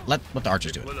 Here, let the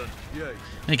archers do it. Equivalent. Yea.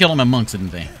 They killed all my monks, didn't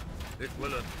they?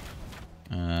 Equivalent.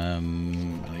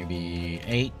 Maybe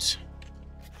 8.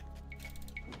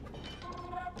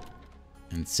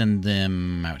 And send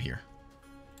them out here.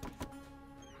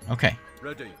 Okay.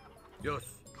 Ready. Yes.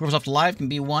 Whoever's left alive can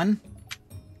be 1.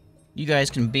 You guys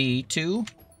can be 2.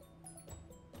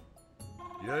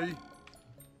 Yea.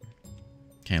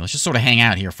 Okay, let's just sort of hang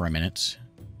out here for a minute.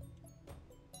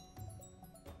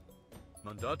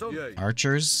 Mandatum. Yea.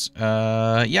 Archers,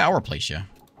 yeah, I'll replace you.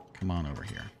 Come on over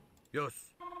here. Yes.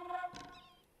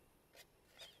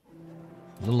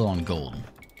 A little low on gold.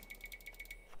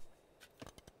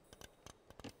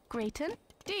 Grayton,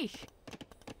 dich.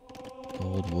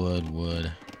 Gold,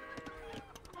 wood.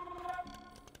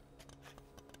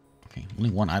 Okay, only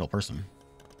 1 idle person.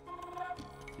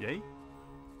 Yay.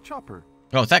 Chopper.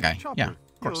 Oh, it's that guy. Chopper. Yeah,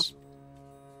 of course.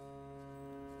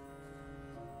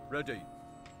 Ready.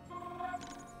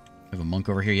 Have a monk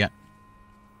over here yet?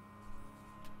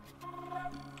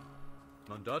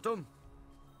 Mandatum.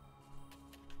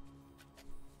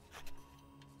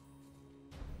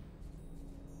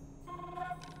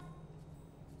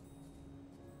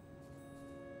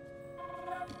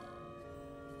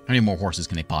 How many more horses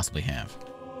can they possibly have?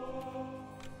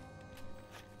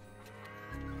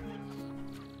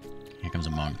 Here comes a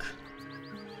monk.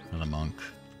 Another monk.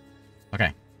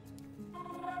 Okay.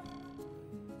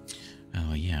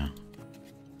 Oh, yeah.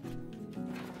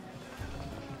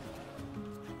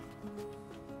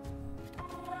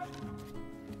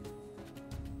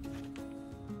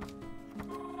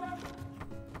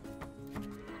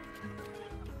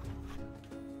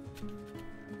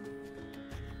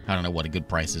 I don't know what a good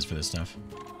price is for this stuff.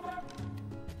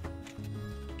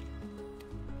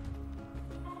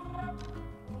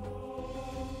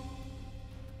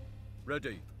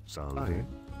 Ready. Salve.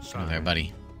 Oh, there,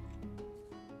 buddy.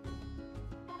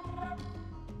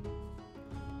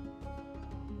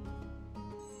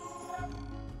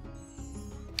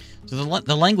 So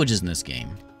the languages in this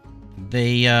game,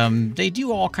 they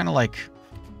do all kind of like,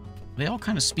 they all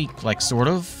kind of speak like sort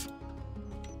of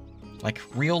like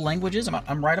real languages.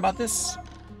 I'm right about this,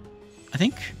 I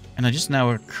think. And it just now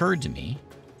occurred to me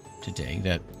today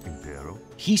that Impero.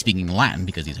 he's speaking Latin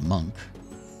because he's a monk.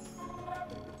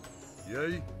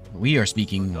 Yay. We are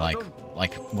speaking like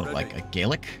a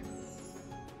Gaelic.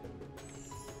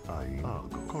 Ai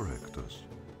correctus.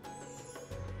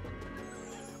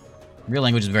 Real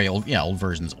language is very old. Yeah, old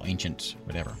versions, ancient,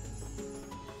 whatever.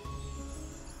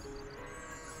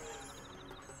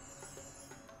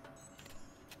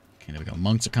 Okay, there we go.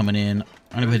 Monks are coming in. I'm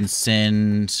gonna go ahead and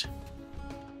send.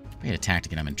 If I had a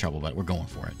tactic and I'm in trouble, but we're going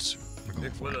for it. We're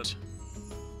going for it.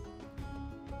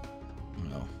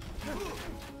 Oh.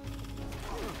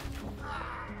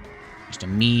 Just a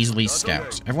measly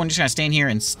scout. Everyone just gotta stand here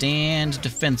and stand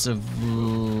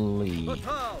defensively.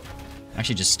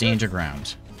 Actually, just stand your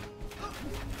ground.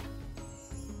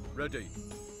 Ready.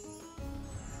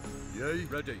 Yay.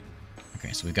 Ready.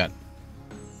 Okay, so we've got.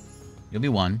 You'll be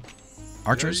 1.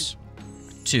 Archers.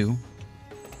 2.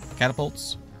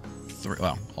 Catapults. 3.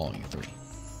 Well, all of you 3.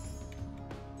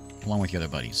 Along with your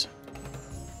other buddies.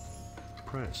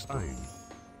 Press ein.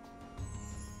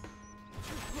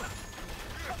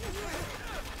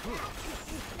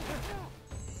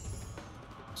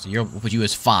 So we'll put you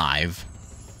as 5.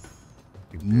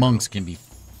 Monks can be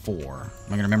 4. Am I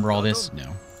gonna remember all this?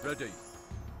 No. Ready.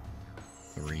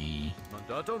 3.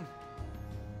 Mandatum.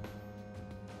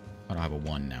 I don't have a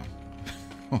 1 now.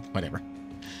 Whatever.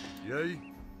 Yay.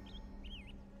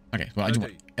 Okay, well, I just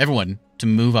want everyone to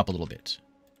move up a little bit.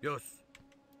 Yes.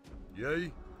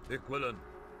 Yay. Equivalent.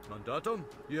 Mandatum.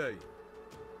 Yay.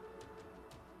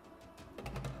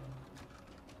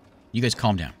 You guys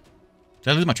calm down.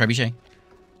 Did I lose my trebuchet?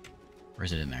 Or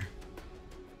is it in there?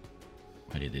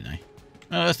 I did, didn't I?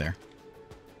 Oh, that's there.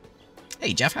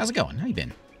 Hey, Jeff, how's it going? How you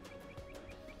been?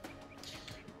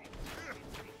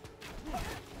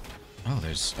 Oh,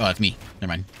 there's... Oh, that's me.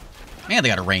 Never mind. Man, they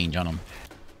got a range on them.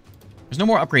 There's no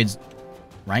more upgrades,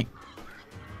 right?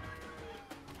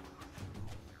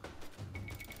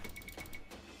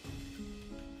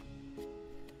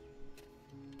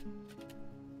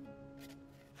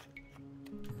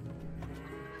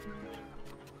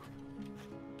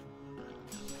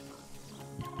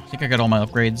 I think I got all my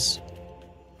upgrades.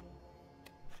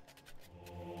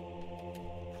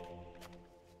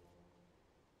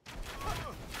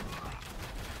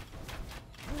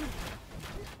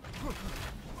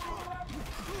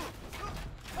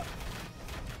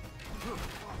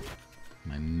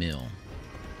 My mill.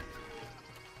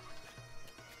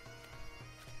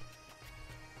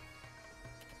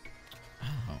 Oh,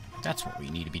 that's what we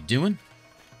need to be doing.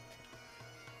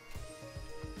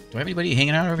 Do I have anybody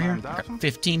hanging out over here? I got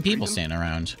 15 people standing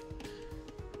around.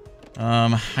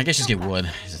 I guess just get wood.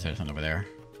 There's nothing over there.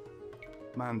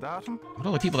 Mandatum? What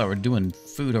are the people that were doing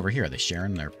food over here? Are they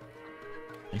sharing their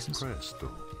places? Presto.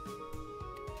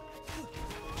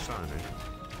 Sane.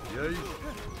 Yay.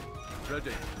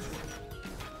 Ready.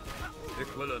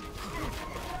 Equivalent.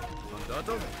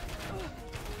 Mandatum.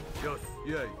 Yes.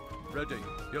 Yay. Ready.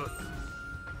 Yes.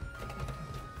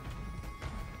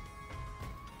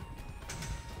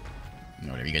 No,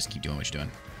 whatever. You guys keep doing what you're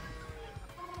doing.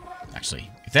 Actually,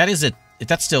 if that is it, if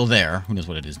that's still there, who knows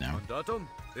what it is now? Mandatum.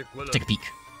 Equivalent. Take a peek.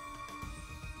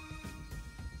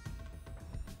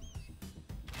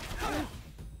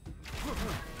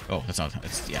 Oh, that's not.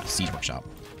 It's yeah, siege workshop.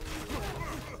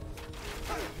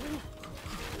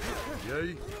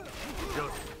 Yay.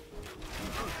 Yes.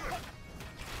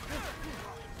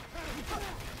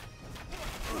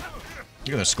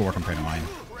 Look at the score compared to mine.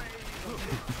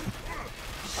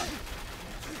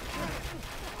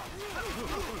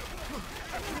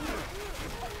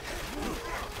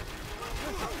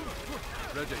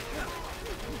 Ready.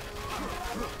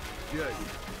 Yay.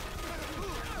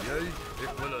 Yay.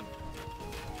 Equivalent.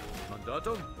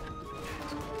 Mandatum.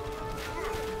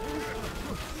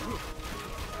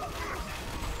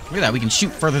 Look at that. We can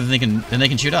shoot further than they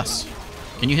can shoot us.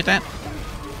 Can you hit that?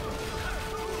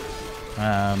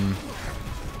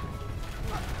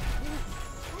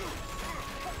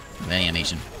 The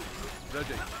animation.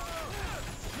 Ready.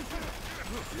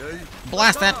 Yay.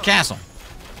 Blast that castle.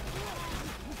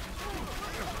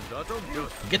 Mandatum.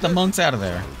 Yes. Get the monks out of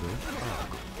there.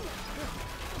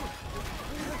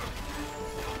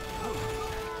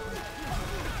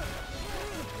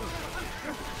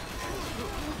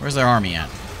 Where's their army at?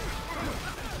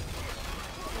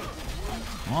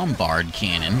 Lombard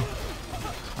cannon.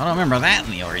 I don't remember that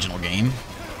in the original game.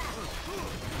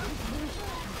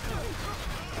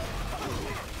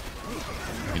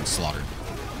 Getting slaughtered.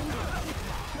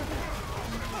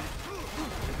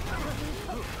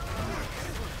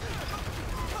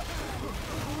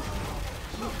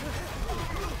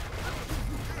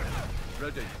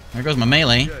 Ready. There goes my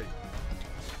melee. Yay.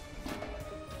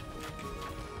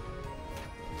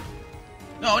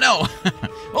 Oh no!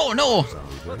 Oh no!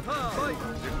 Fight.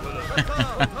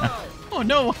 Equivalent. Oh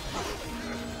no!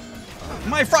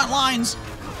 My front lines!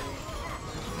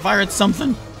 Fired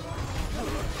something.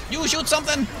 You shoot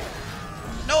something!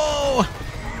 No!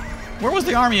 Where was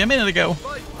the army a minute ago?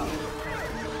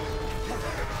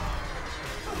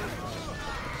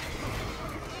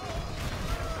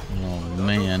 Oh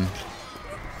man.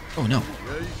 Oh no.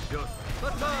 Yay. Yes.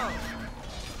 Attack.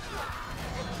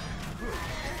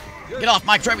 Get off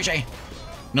my trebuchet!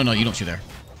 No, no, you don't shoot there.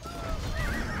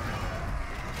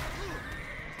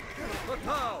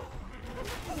 Attack.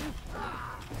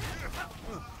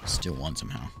 Still won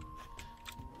somehow.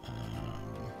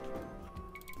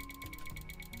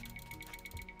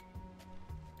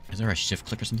 Is there a shift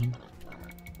click or something?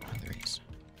 Oh, there it is.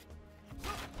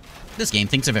 This game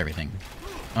thinks of everything.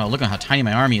 Oh, look at how tiny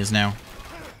my army is now.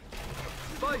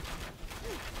 Fight.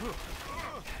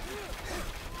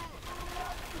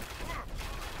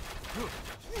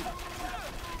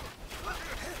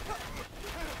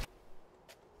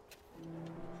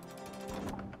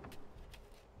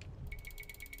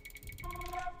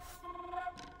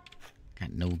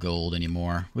 Got no gold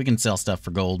anymore. We can sell stuff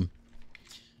for gold.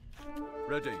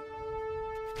 Ready.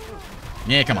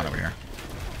 Yeah, come on over here.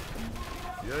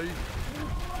 Yay.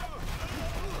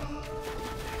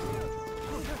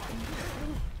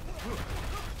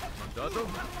 Mandatum.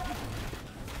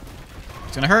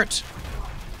 It's gonna hurt.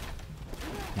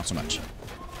 Not so much.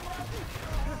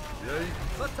 Yay.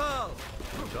 Fatal.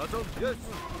 Mandatum. Yes.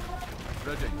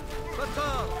 Ready.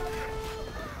 Fatal.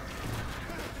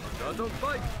 Mandatum.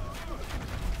 Fight.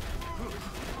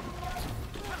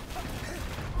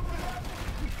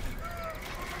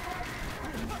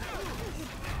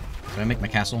 Did I make my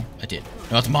castle? I did.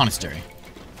 No, it's a monastery.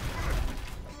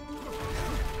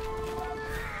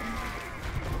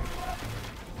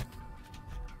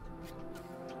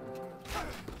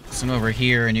 Some over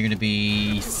here, and you're gonna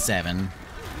be 7.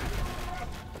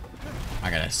 I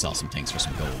gotta sell some things for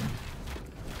some gold.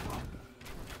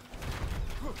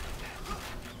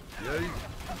 Yay.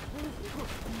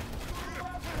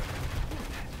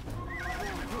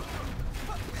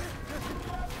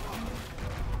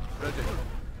 Ready.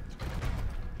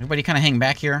 Everybody kind of hang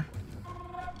back here.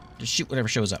 Just shoot whatever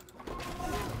shows up.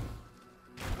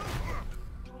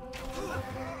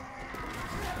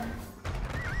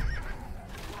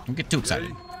 Don't get too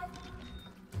excited.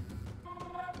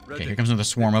 Okay, here comes another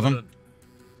swarm of them.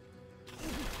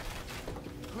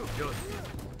 Yes.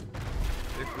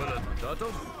 Equivalent.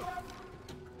 Mandatum.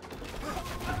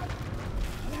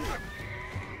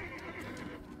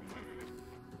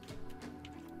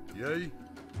 Yay.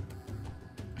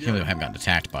 I can't believe I haven't gotten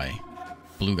attacked by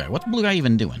blue guy. What's the blue guy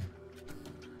even doing?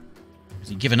 Is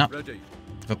he giving up? Ready.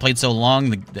 If I played so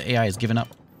long, the AI has given up.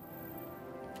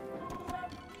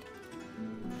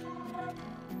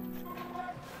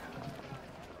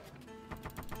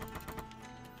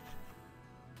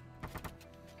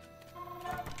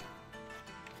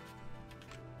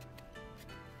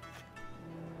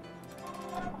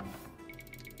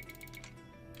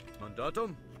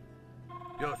 Mandatum.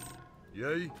 Yes.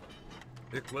 Yay.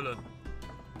 Equivalent.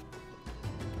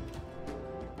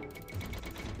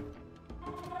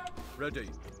 Ready.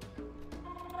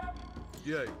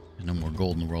 Yay. There's no more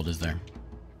gold in the world, is there?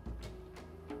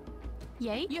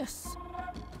 Yay. Yes.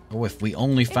 Oh, if we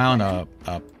only found a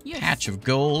Yes. patch of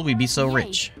gold, we'd be so Yay.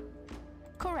 rich.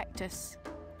 Correctus.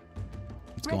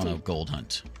 Let's go on a Ready. gold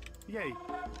hunt. Yay.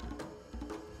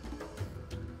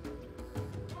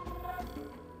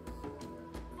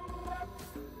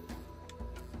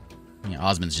 Yeah,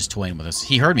 Osmond's just toying with us.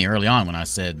 He heard me early on when I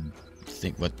said,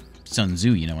 "Think what Sun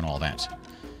Tzu, you know, and all that."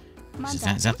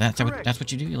 That's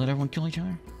what you do? You let everyone kill each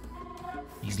other?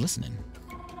 He's listening.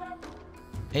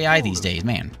 AI these days,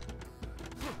 man.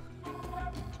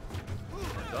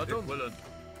 Mandatum. Equivalent.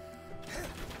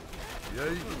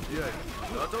 Yay. Yay.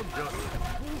 Mandatum. Yes.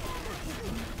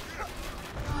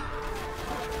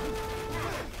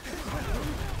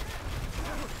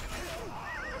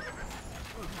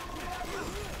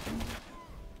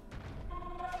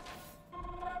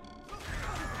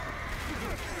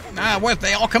 Ah, where are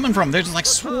they all coming from? They're just like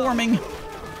swarming.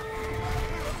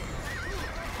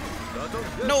 Mandatum.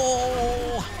 Yes.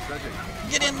 No! Ready.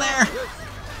 Get in there!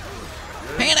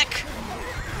 Panic!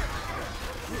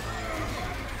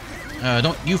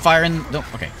 Don't you fire in? Don't.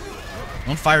 Okay.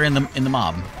 Don't fire in the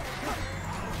mob.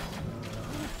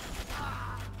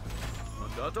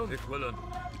 Mandatum. Equivalent.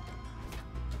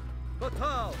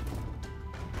 Fatal.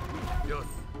 Yes.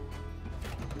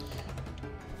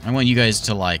 I want you guys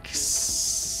to like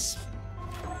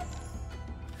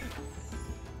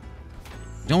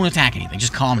Don't attack anything.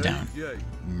 Just calm Yay, down. yay.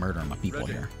 Murdering my people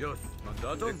Ready. here. Yes.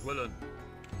 Mandatum. Willen.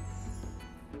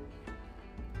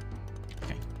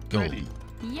 Okay. Gold. Ready.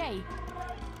 Yay.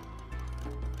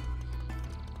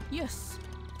 Yes.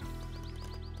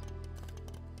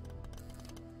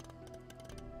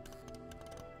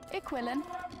 Equilin.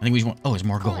 I think we just want... Oh, there's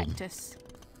more gold. Correctus.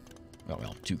 Oh,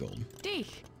 well. 2 gold.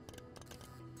 Dich.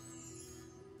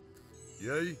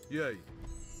 Yay, yay.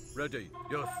 Ready.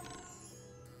 Yes.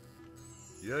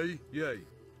 Yay, yay.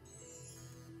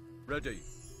 Ready.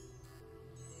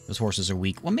 Those horses are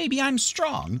weak. Well, maybe I'm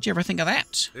strong. Did you ever think of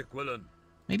that? Equilin.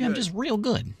 Maybe I'm Yay. just real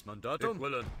good. Mandatum.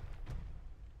 Equilin.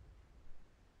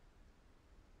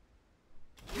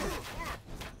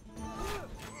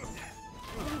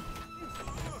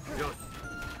 Yes.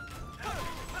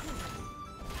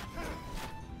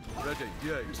 Ready.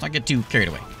 Yay. Let's not get too carried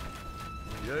away.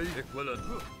 Yay.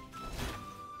 Equilin.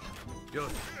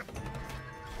 Yes.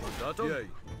 Mandatum. Yay.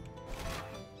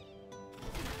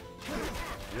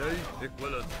 Yay.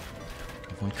 Equilin.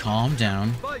 Everyone calm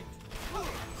down. Fight.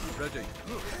 Ready.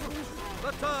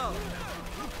 Batal.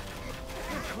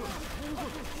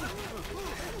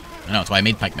 I know, that's why I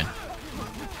made pikemen.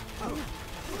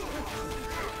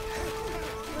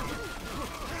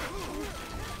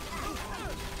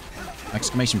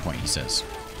 Exclamation point, he says.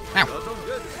 Ow! Mandatum.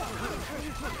 Yes.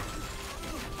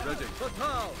 Ready.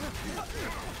 Batal.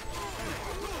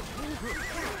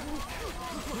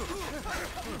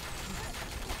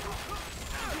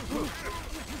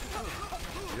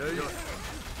 Yay. Yes.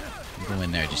 Don't go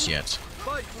in there just yet.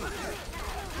 Fight.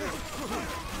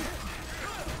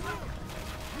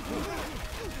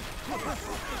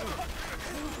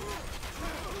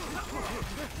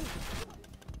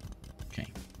 Okay.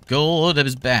 Gold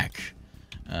is back.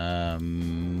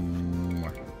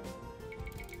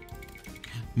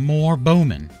 More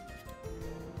bowmen.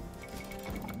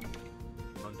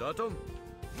 Mandatum.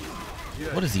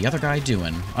 Yay. What is the other guy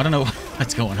doing? I don't know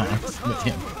what's going on with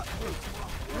him.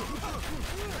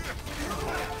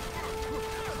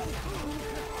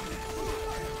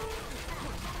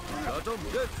 Mandatum.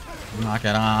 Yes. Knock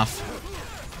it off.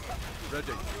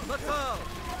 Ready. Batal.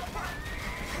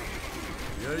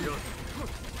 Yay. Yes.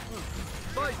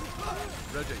 Fight.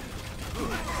 Ready.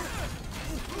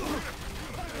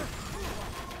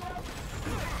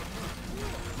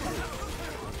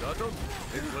 Mandatum.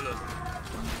 Equilin.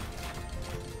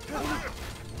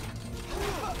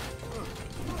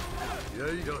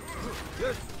 Yay. Yes.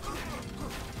 Yes.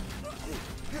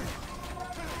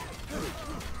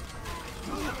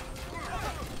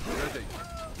 Ready.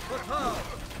 Batal.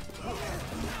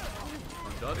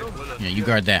 Mandatum. Equilin. Yeah, you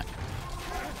guard that.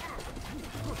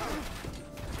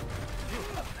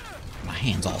 My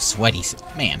hands all sweaty.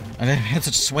 Man, I had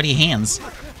such sweaty hands.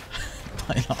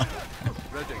 Ready.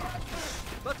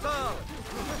 Batal.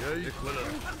 Yay.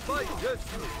 Equilin. Fight. Yes.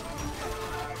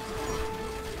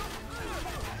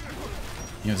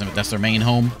 You know, that's their main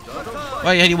home. Batal.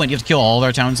 Well, yeah, you win. You have to kill all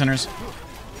their town centers. Yay.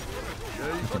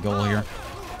 That's the goal here.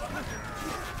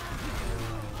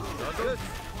 Mandatum.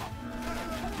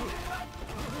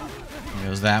 There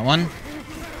goes that one.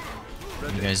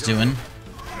 What are you guys doing?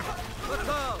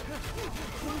 Batal.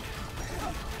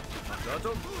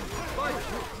 Mandatum. Fight.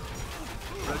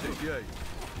 Ready. Yay.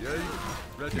 Yay.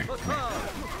 Ready. Batal.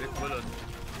 Equilin.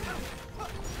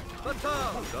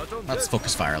 Batal. Mandatum. Let's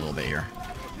focus fire a little bit here.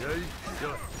 Yay.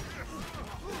 Yes.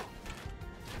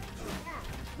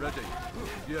 Ready.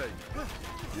 Yay.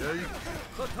 Yay.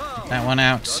 Batal. That one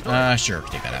out. Sure,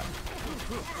 take that out.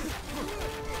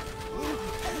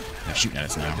 They're shooting at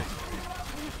us now.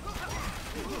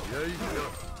 Yay.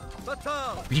 Yes.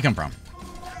 Batal. Where'd you come from?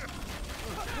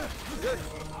 Yes.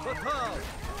 Batal.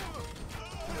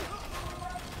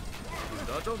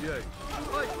 Mandatum. Yay.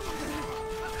 Fight.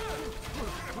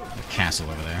 The castle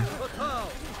over there. Batal.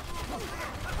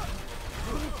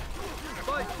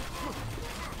 Fight.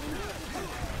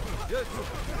 Yes.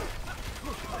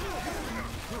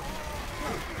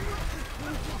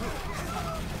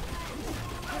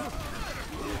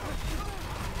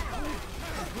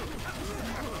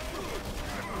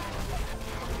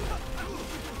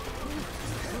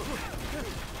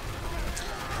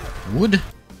 Wood?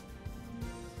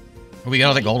 Oh, we got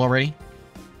all that gold already?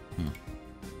 I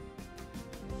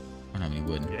don't have any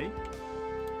wood. Yay.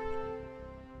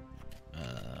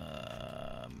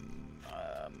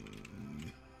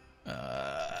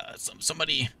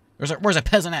 Somebody. Where's a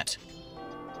peasant at?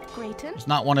 Grayton. It's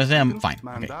not one of them. Fine.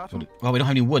 Okay. Well, we don't have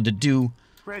any wood to do.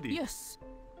 Ready. Yes.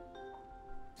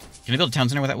 Can I build a town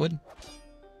center with that wood?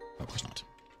 Oh, of course not.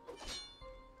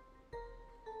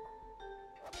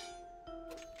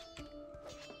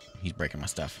 He's breaking my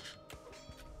stuff.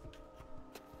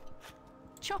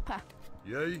 Chopper.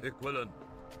 Yay, ik willen.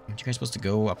 Aren't you guys supposed to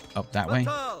go up that way?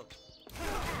 Fatal.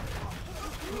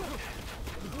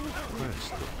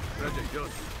 Presto. Ready,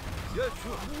 yes. Yes.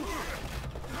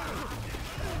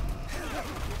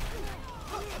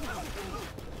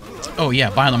 Oh yeah,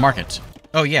 buy on the market.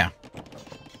 Oh yeah,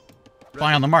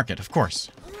 buy on the market, of course.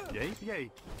 Yay,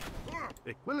 yay.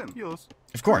 Ik wil hem. Yours.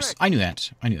 Of course, I knew that.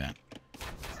 I knew that.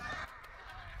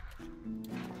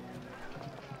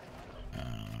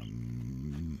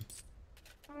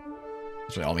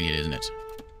 That's really all we need, isn't it?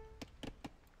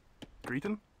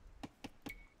 Greeting.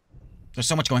 There's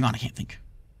so much going on, I can't think.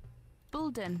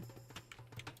 Bulden.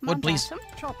 Wood, please.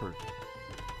 Mandatum. Chopper.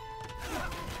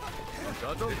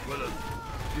 Mandatum, ik willen.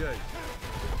 Yay.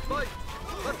 Fight.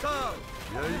 Fatal.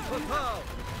 Yay, fatal.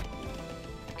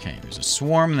 Okay, there's a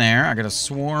swarm there. I got a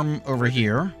swarm over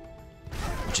here.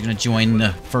 Which is gonna join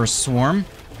the first swarm.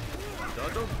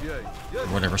 Mandatum, yay. Yes.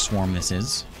 Whatever swarm this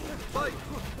is. Fight.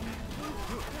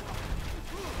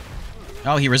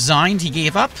 Oh, he resigned? He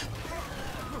gave up?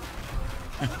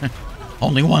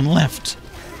 Only one left.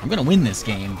 I'm gonna win this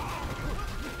game.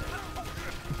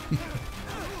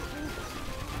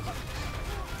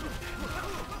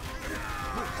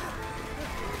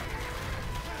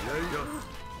 Yay, yes.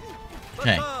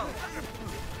 Okay. Fatal.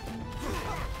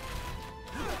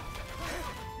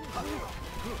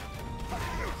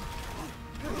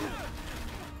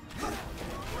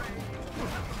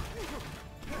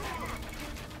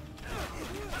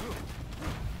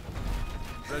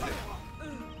 Ready.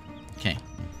 Okay.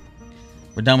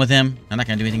 We're done with him. They're not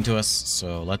gonna do anything to us,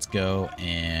 so let's go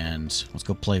and let's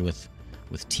go play with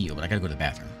Tio, but I gotta go to the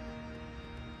bathroom.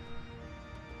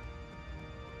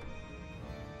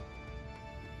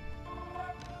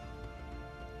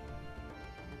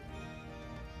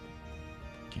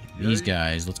 Okay, these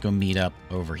guys, let's go meet up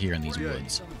over here in these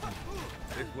woods.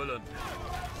 Ik willen.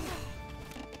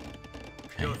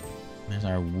 Okay. There's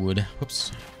our wood.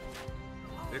 Whoops.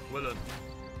 Ik willen.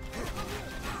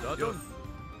 Mandatum.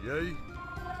 Yay.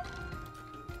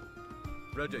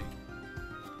 Ready.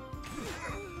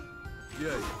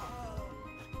 Yay.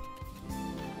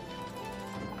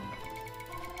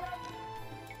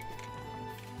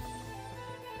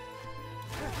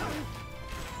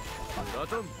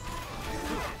 Mandatum.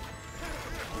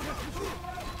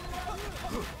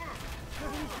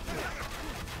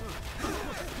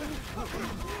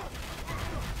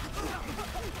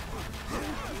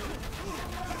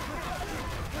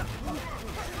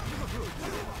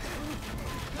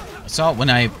 I saw it when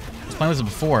I was playing with it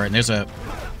before, and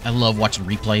I love watching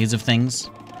replays of things.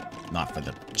 Not for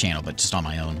the channel, but just on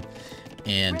my own.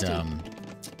 And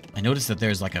I noticed that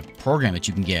there's like a program that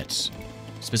you can get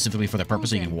specifically for the purpose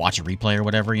so you can watch a replay or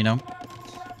whatever, you know?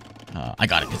 I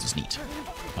got it because it's neat.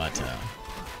 But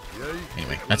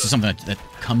anyway, that's just something that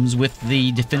comes with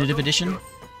the definitive edition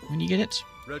when you get it.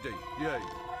 Ready. Yay.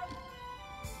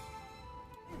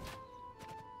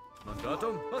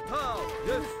 Mandatum. Fatal.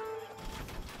 Yes.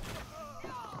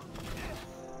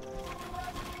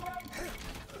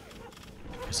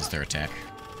 This is their attack.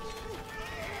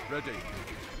 Ready.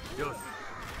 Yes.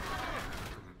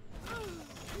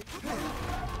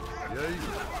 Yay.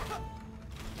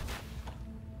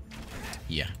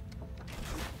 Yeah.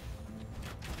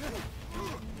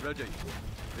 Ready.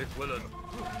 Ik willen.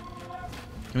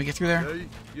 Can we get through there? Yay.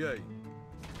 Yay.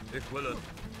 Ik willen.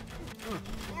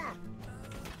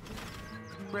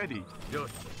 Ready. Yes.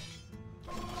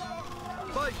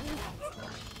 Fight.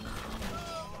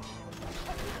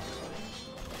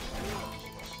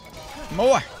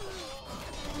 More!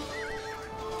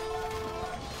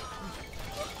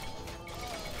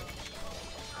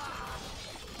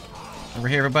 Over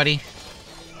here, everybody.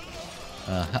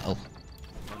 Uh-oh.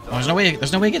 Oh, there's no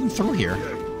way getting through here.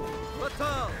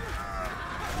 Fatal.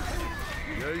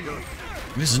 Yay. Yes.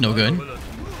 This is no good.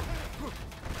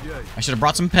 Yay. I should have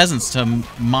brought some peasants to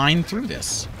mine through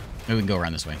this. Maybe we can go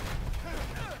around this way.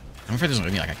 I'm afraid there's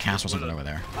gonna be like a castle or something over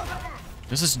there.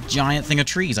 There's this giant thing of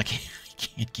trees. I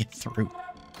can't get through.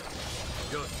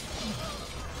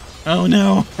 Yes. Oh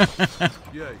no!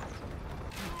 Yay.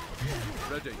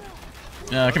 Ready.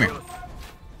 Come here.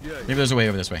 Yay. Maybe there's a way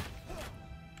over this way.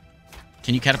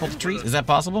 Can you catapult the trees? Is that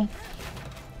possible?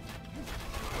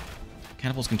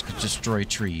 Catapults can destroy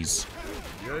trees.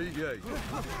 Yay. Yay.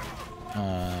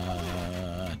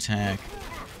 Attack.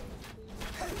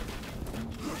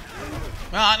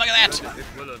 Ah, look at that! Ik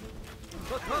willen.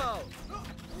 Fatal.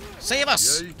 Save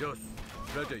us! Yay. Yes.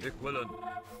 Ready. Ik willen.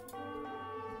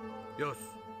 Yes.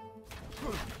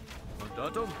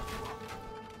 Mandatum.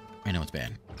 I know it's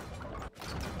bad.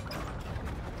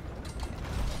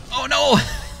 Oh no!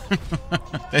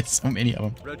 There's so many of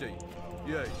them. Ready.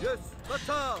 Yay, yes,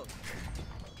 battle!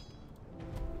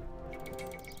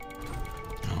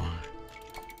 Oh,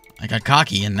 I got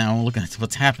cocky, and now look at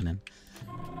what's happening.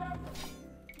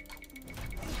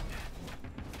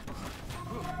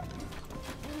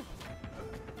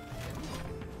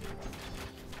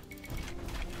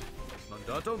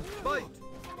 Mandatum, fight!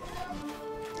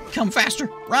 Come faster!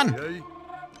 Run! Yay!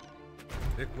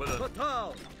 Equivalent.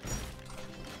 Battle!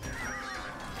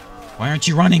 Why aren't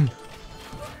you running?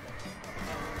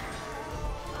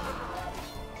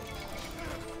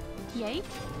 Yay.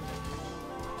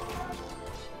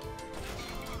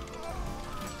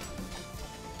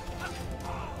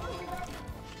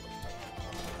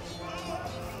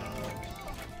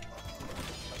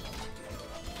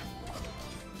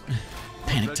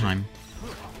 Panic time.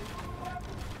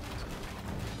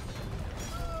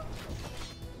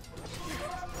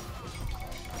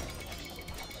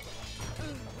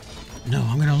 No,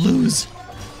 I'm gonna lose.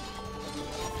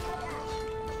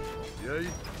 Yay,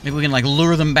 Maybe we can, like,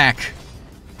 lure them back.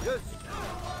 yes!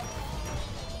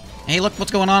 Hey, look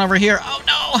what's going on over here. Oh,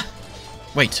 no!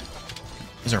 Wait.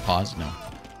 Is there a pause? No.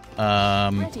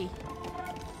 Ready.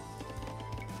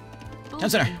 Down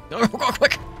center. Go, go,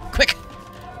 quick! Quick!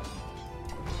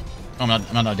 Oh,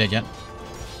 I'm not dead yet.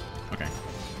 Okay. I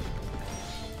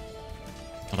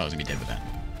thought I was gonna be dead with that.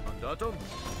 Mandatum,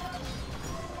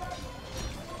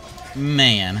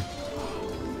 Man.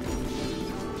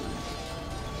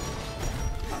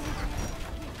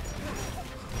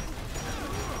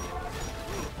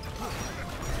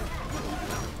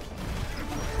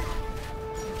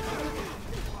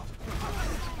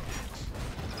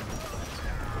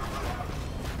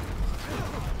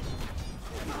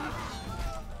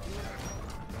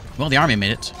 Well, the army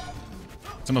made it.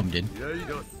 Some of them did. yay,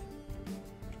 yes!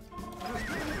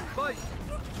 Fight!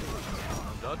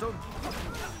 Mandatum,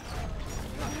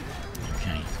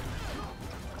 Okay.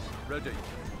 ready.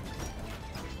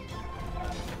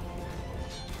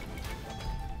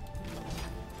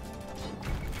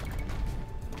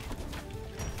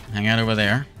 Hang out over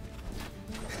there.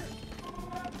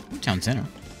 Ooh, town center.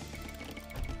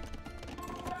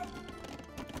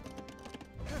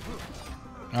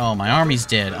 Oh, my army's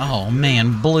dead. Oh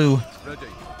man, blue. Ready.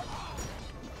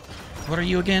 What are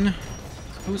you again?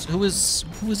 Who is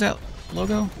that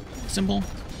logo? Symbol?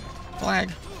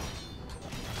 Flag?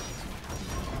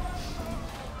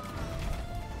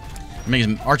 I'm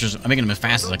making them as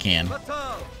fast as I can.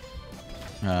 Battle!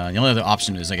 The only other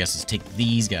option is, I guess, is take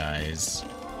these guys.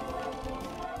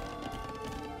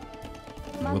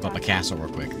 Whip up a castle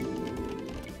real quick.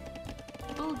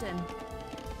 Bulden.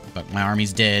 But my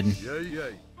army's dead. Yay,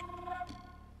 yay,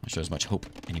 Not sure there's much hope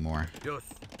anymore. yes!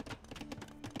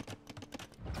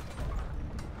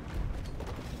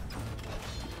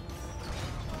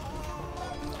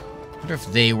 I wonder if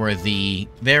they were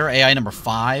their AI number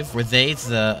 5, were they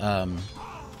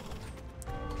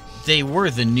they were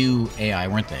the new AI,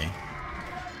 weren't they?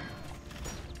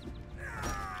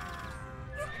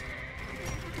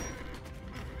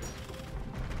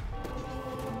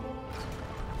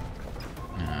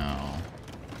 No.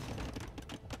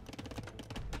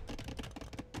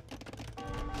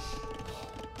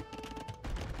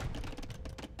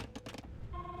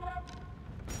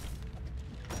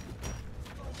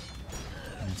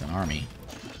 That's an army.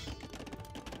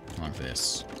 How long for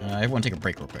this? Everyone take a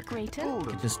break real quick. Grayton. Hold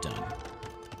Get them. this done.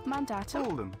 Mandatum.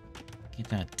 Hold them. Get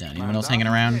that done. Anyone else hanging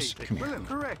around? Come here.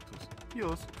 Correctus.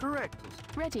 Yours. Correctus.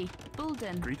 Ready.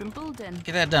 Bulden. Grayton. Bulden.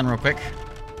 Get that done real quick.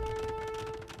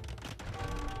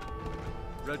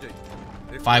 Ready.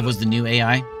 5 was the new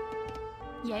AI.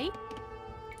 Yay.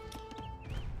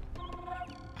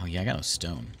 Oh yeah, I got no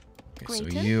stone. Okay, so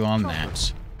Grayton? you on Drop.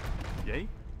 that. Yay.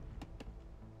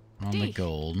 On the D.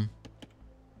 gold.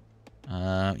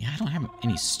 Yeah, I don't have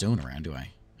any stone around, do I?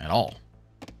 At all.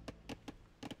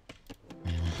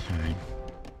 Alright.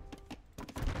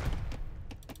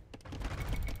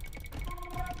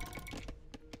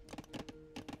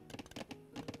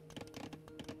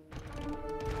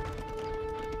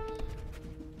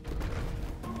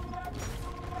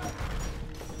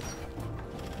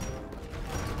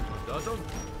 Mandatum,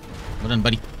 Well done,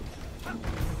 buddy.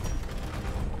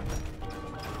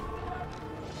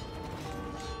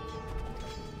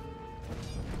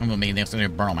 I'm gonna make they're gonna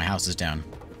burn all my houses down.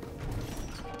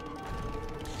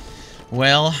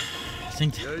 Well, I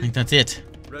think that's it.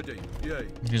 ready. Yay,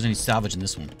 If there's any salvage in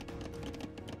this one.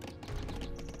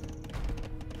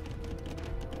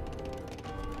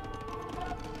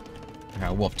 I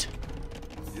got whooped,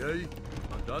 yay.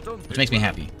 Mandatum, which makes me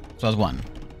happy. So I was 1.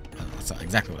 That's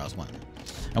exactly what I was wanting.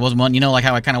 I wasn't wanting, you know, like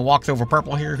how I kind of walked over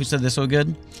purple here, who said this so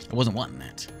good? I wasn't wanting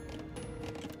that.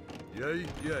 Yay,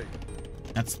 yay.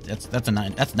 That's a that's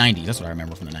 90. That's what I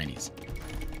remember from the 90s.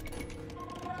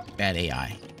 Bad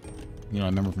AI. You know, I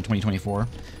remember from 2024.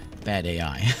 Bad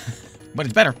AI, but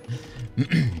it's better. Let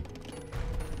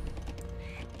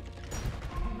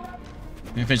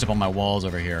me finish up on my walls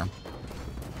over here.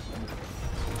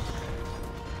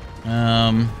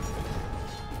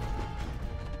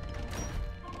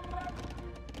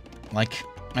 Like,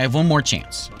 I have one more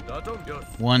chance. Mandatum?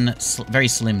 Yes. One very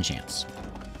slim chance.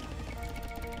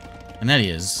 And that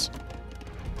is...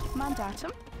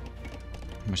 Mandatum.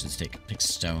 How much does this take? Take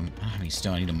stone. Oh, how many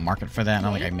stone? I need a market for that.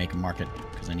 Not like I can make a market,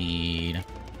 because I need...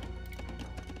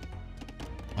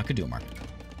 I could do a market.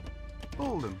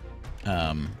 Hold him.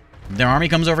 Their army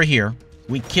comes over here.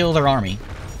 We kill their army.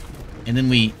 And then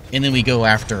we go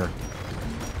after...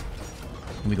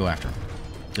 We go after them.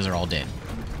 Because they're all dead.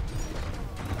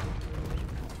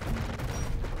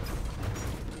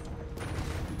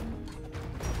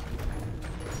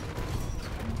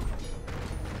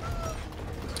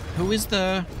 Who is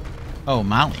the... Oh,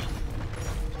 Mali.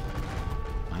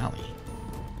 Mali.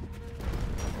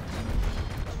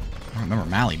 I don't remember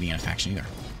Mali being in a faction either.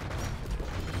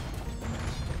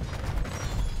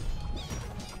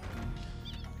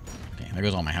 Okay, there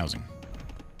goes all my housing.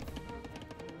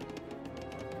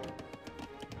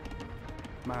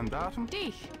 Mandatum?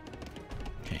 Dich.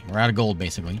 Okay, we're out of gold,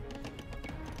 basically.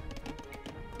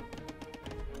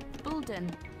 Bulden.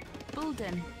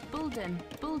 Bulden. Bulden.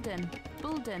 Bulden.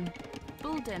 Bulden.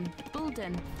 Bulden.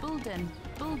 Bulden. Bulden.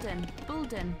 Bulden.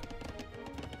 Bulden.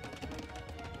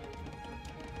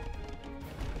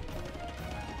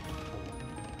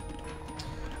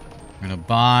 We're gonna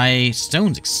buy...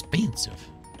 Stone's expensive.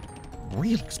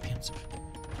 Real expensive.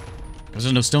 Because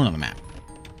there's no stone on the map.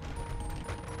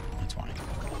 That's why.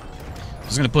 I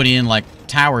was gonna put in, like,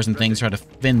 towers and things, try to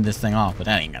fend this thing off, but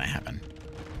that ain't gonna happen.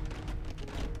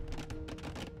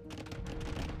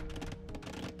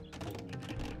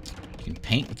 You can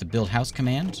paint with the build house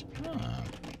command.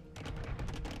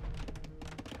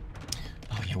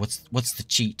 Oh yeah, what's the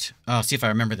cheat? Oh, see if I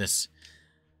remember this.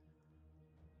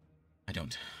 I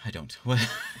don't.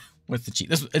 What's the cheat?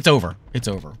 It's over. It's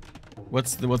over.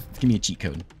 Give me a cheat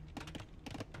code.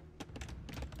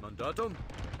 Mandatum?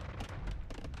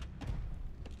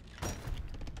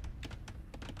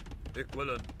 Ik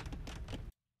willen.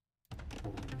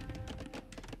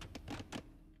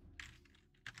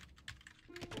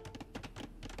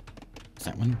 Is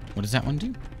that one? What does that one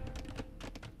do?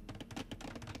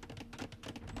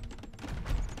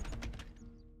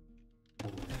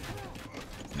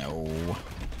 No.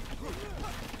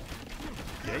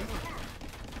 Yay?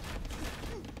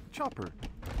 Chopper.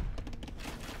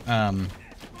 I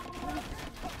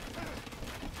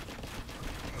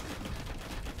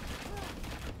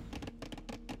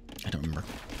don't remember.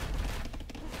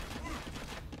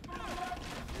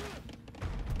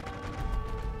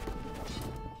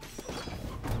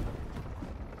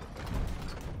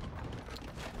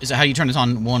 Is that how you turn this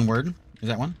on one word? Is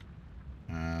that one?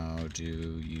 How do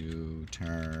you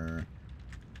turn...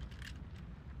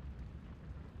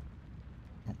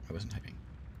 Oh, I wasn't typing.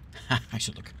 I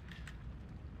should look.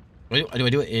 Do I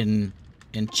do it in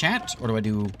chat, or do I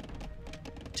do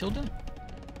tilde? I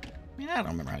mean, I don't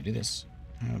remember how to do this.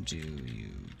 How do you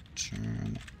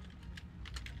turn...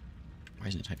 Why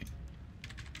isn't it typing?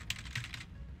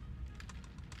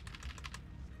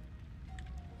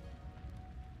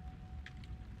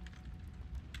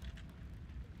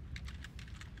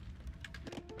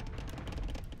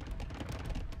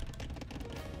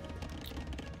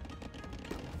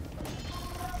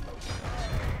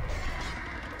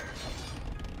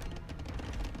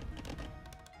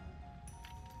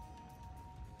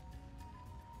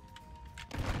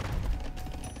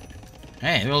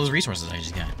 Hey, look at all those resources I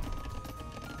just got.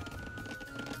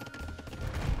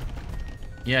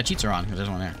 Yeah, cheats are on, because there's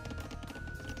one there.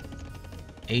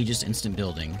 Aegis instant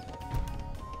building.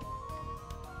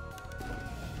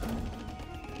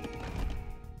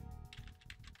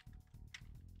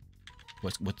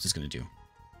 What's this gonna do?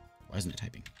 Why isn't it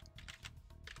typing?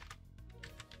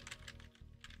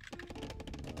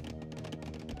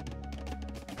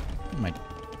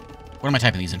 What am I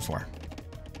typing these in for?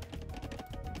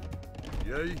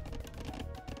 Yay. Did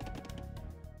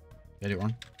I do it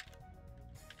wrong?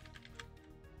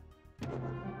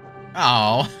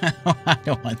 Oh, I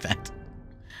don't want that.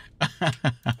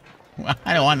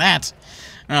 I don't want that.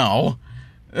 Oh.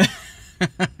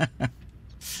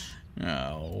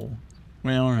 Oh.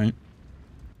 Well, alright.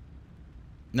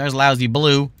 There's lousy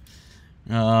blue.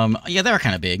 Yeah, they were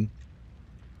kind of big.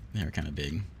 They were kind of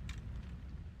big.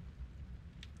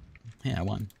 Yeah, I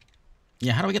won.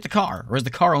 Yeah, how do I get the car? Or is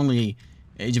the car only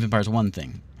Age of Empires 1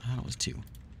 thing. I thought it was 2.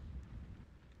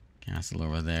 Castle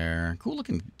over there. Cool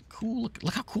looking. Cool.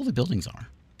 Look how cool the buildings are.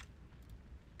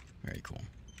 Very cool.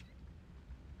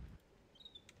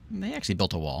 And they actually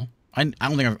built a wall. I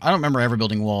don't remember ever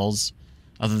building walls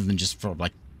other than just for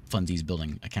like funsies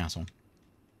building a castle.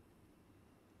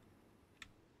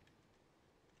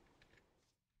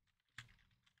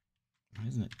 Why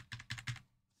isn't it?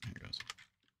 There it goes.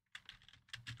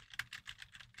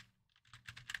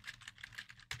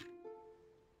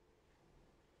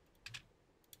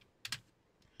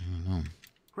 I don't know.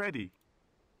 Ready.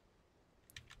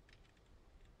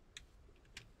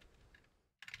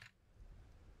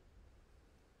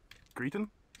 Greeting.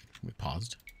 We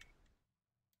paused.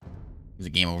 Is the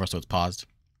game over, so it's paused?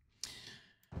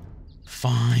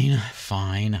 Fine,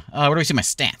 fine. Where do we see my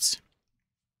stats?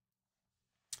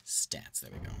 Stats, there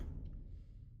we go.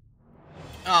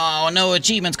 Oh, no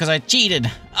achievements because I cheated.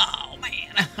 Oh,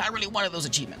 man. I really wanted those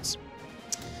achievements.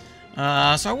 So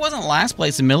I wasn't last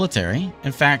place in military.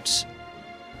 In fact,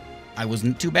 I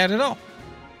wasn't too bad at all.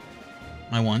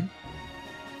 I won.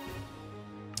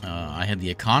 I had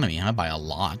the economy, huh? By a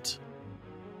lot.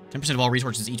 10% of all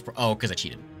resources each... Oh, because I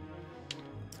cheated.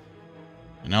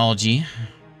 Enology.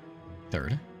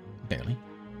 Third. Barely.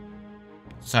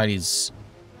 Society's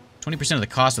 20% of the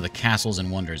cost of the castles and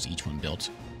wonders each one built.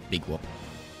 Big whoop.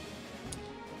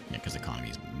 Yeah, because the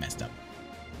economy's messed up.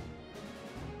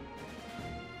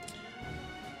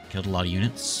 Killed a lot of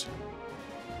units.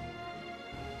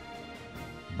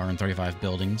 Burned 35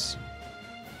 buildings.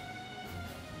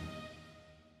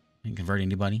 Didn't convert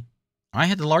anybody. I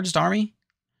had the largest army.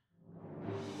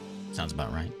 Sounds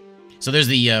about right. So there's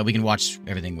the we can watch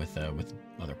everything with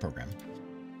other program.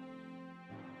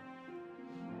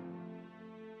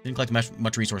 Didn't collect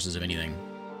much resources of anything,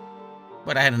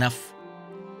 but I had enough.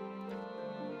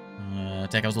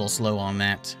 Tech, I was a little slow on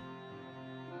that.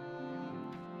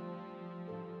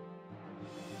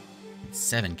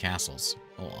 7 castles.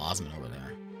 Oh, Osman over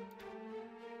there.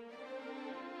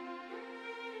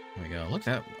 There we go. Look,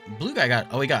 that blue guy got...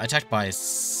 Oh, he got attacked by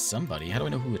somebody. How do I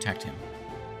know who attacked him?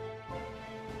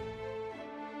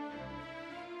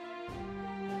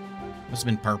 Must have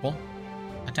been purple.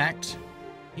 Attacked.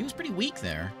 He was pretty weak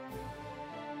there.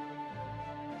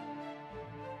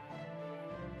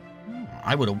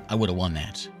 I would have won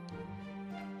that.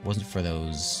 Wasn't for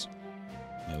those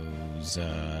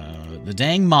the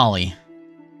dang Molly.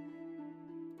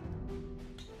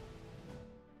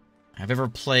 Have ever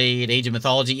played Age of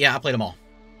Mythology? Yeah, I played them all.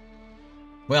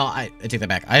 Well, I take that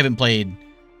back. I haven't played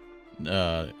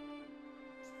 4.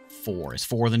 Is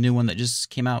 4 the new one that just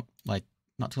came out like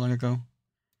not too long ago?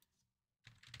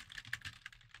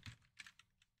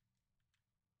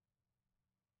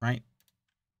 Right?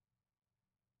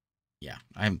 Yeah,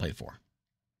 I haven't played 4.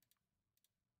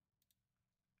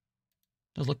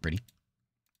 Does look pretty.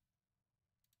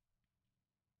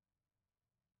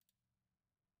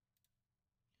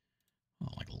 Oh,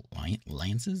 like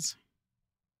lances?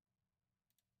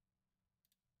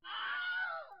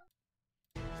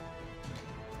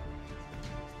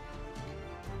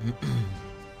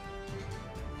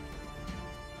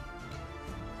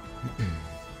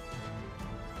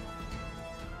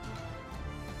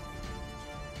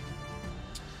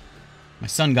 My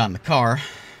son got in the car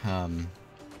the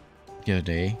other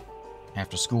day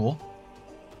after school.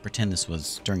 Pretend this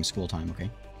was during school time,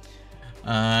 okay?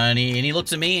 And he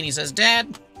looks at me and he says, "Dad,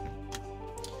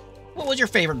 what was your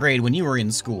favorite grade when you were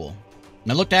in school?"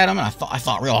 And I looked at him and I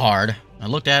thought real hard. I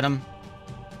looked at him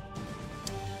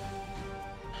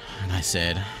and I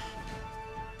said,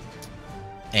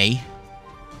 A.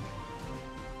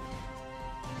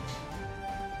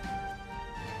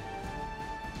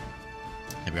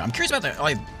 There we go. I'm curious about that.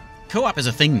 Like, co-op is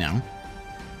a thing now.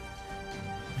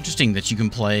 Interesting that you can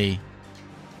play.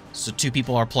 So 2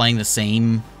 people are playing the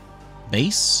same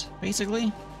base,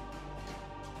 basically.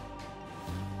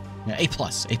 Yeah, A+.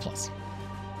 A+.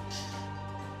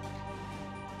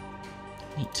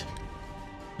 Neat.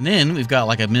 And then we've got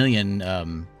like a million.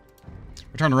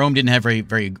 Return to Rome didn't have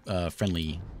very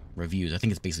friendly reviews. I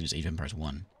think it's basically just Age of Empires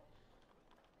 1.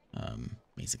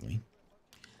 Basically.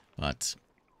 But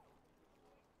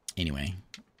anyway,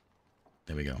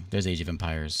 there we go. There's Age of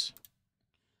Empires.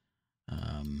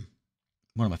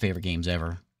 One of my favorite games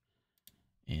ever.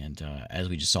 And as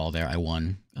we just saw there, I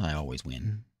won. I always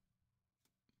win.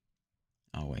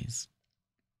 Always.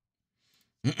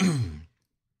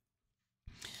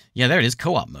 Yeah, there it is.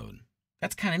 Co-op mode.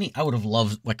 That's kind of neat. I would have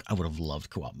loved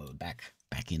co-op mode back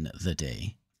in the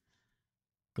day.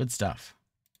 Good stuff.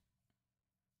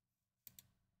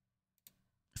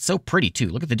 It's so pretty too.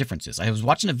 Look at the differences. I was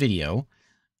watching a video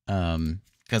a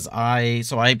because I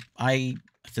said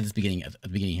this at the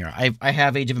beginning here. I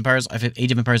have Age of Empires. I've had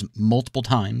Age of Empires multiple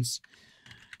times,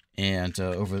 and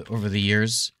over the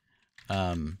years,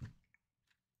 I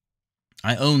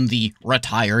own the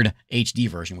retired HD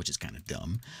version, which is kind of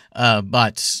dumb,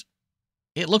 but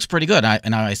it looks pretty good.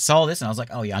 I saw this and I was like,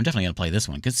 oh yeah, I'm definitely gonna play this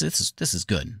one because this is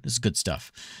good. This is good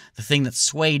stuff. The thing that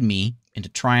swayed me into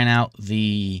trying out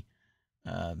the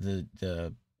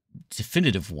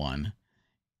definitive one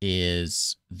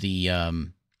is the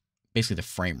basically the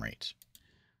frame rate.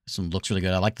 This one looks really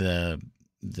good. I like the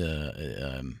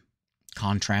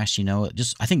contrast. You know,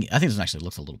 I think this one actually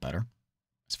looks a little better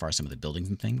as far as some of the buildings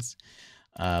and things.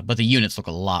 But the units look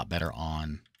a lot better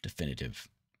on definitive.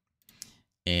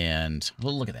 And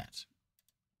well, look at that.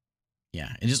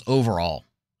 Yeah, and just overall,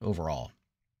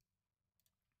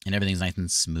 and everything's nice and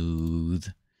smooth.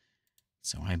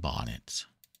 So I bought it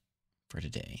for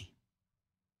today.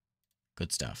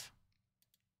 Good stuff.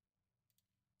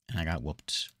 And I got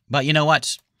whooped. But you know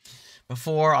what?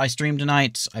 Before I streamed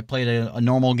tonight, I played a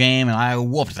normal game, and I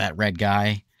whooped that red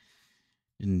guy.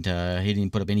 And he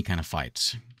didn't put up any kind of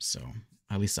fight. So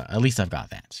at least I've got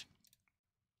that.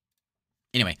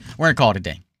 Anyway, we're going to call it a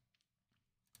day.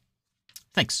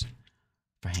 Thanks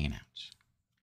for hanging out.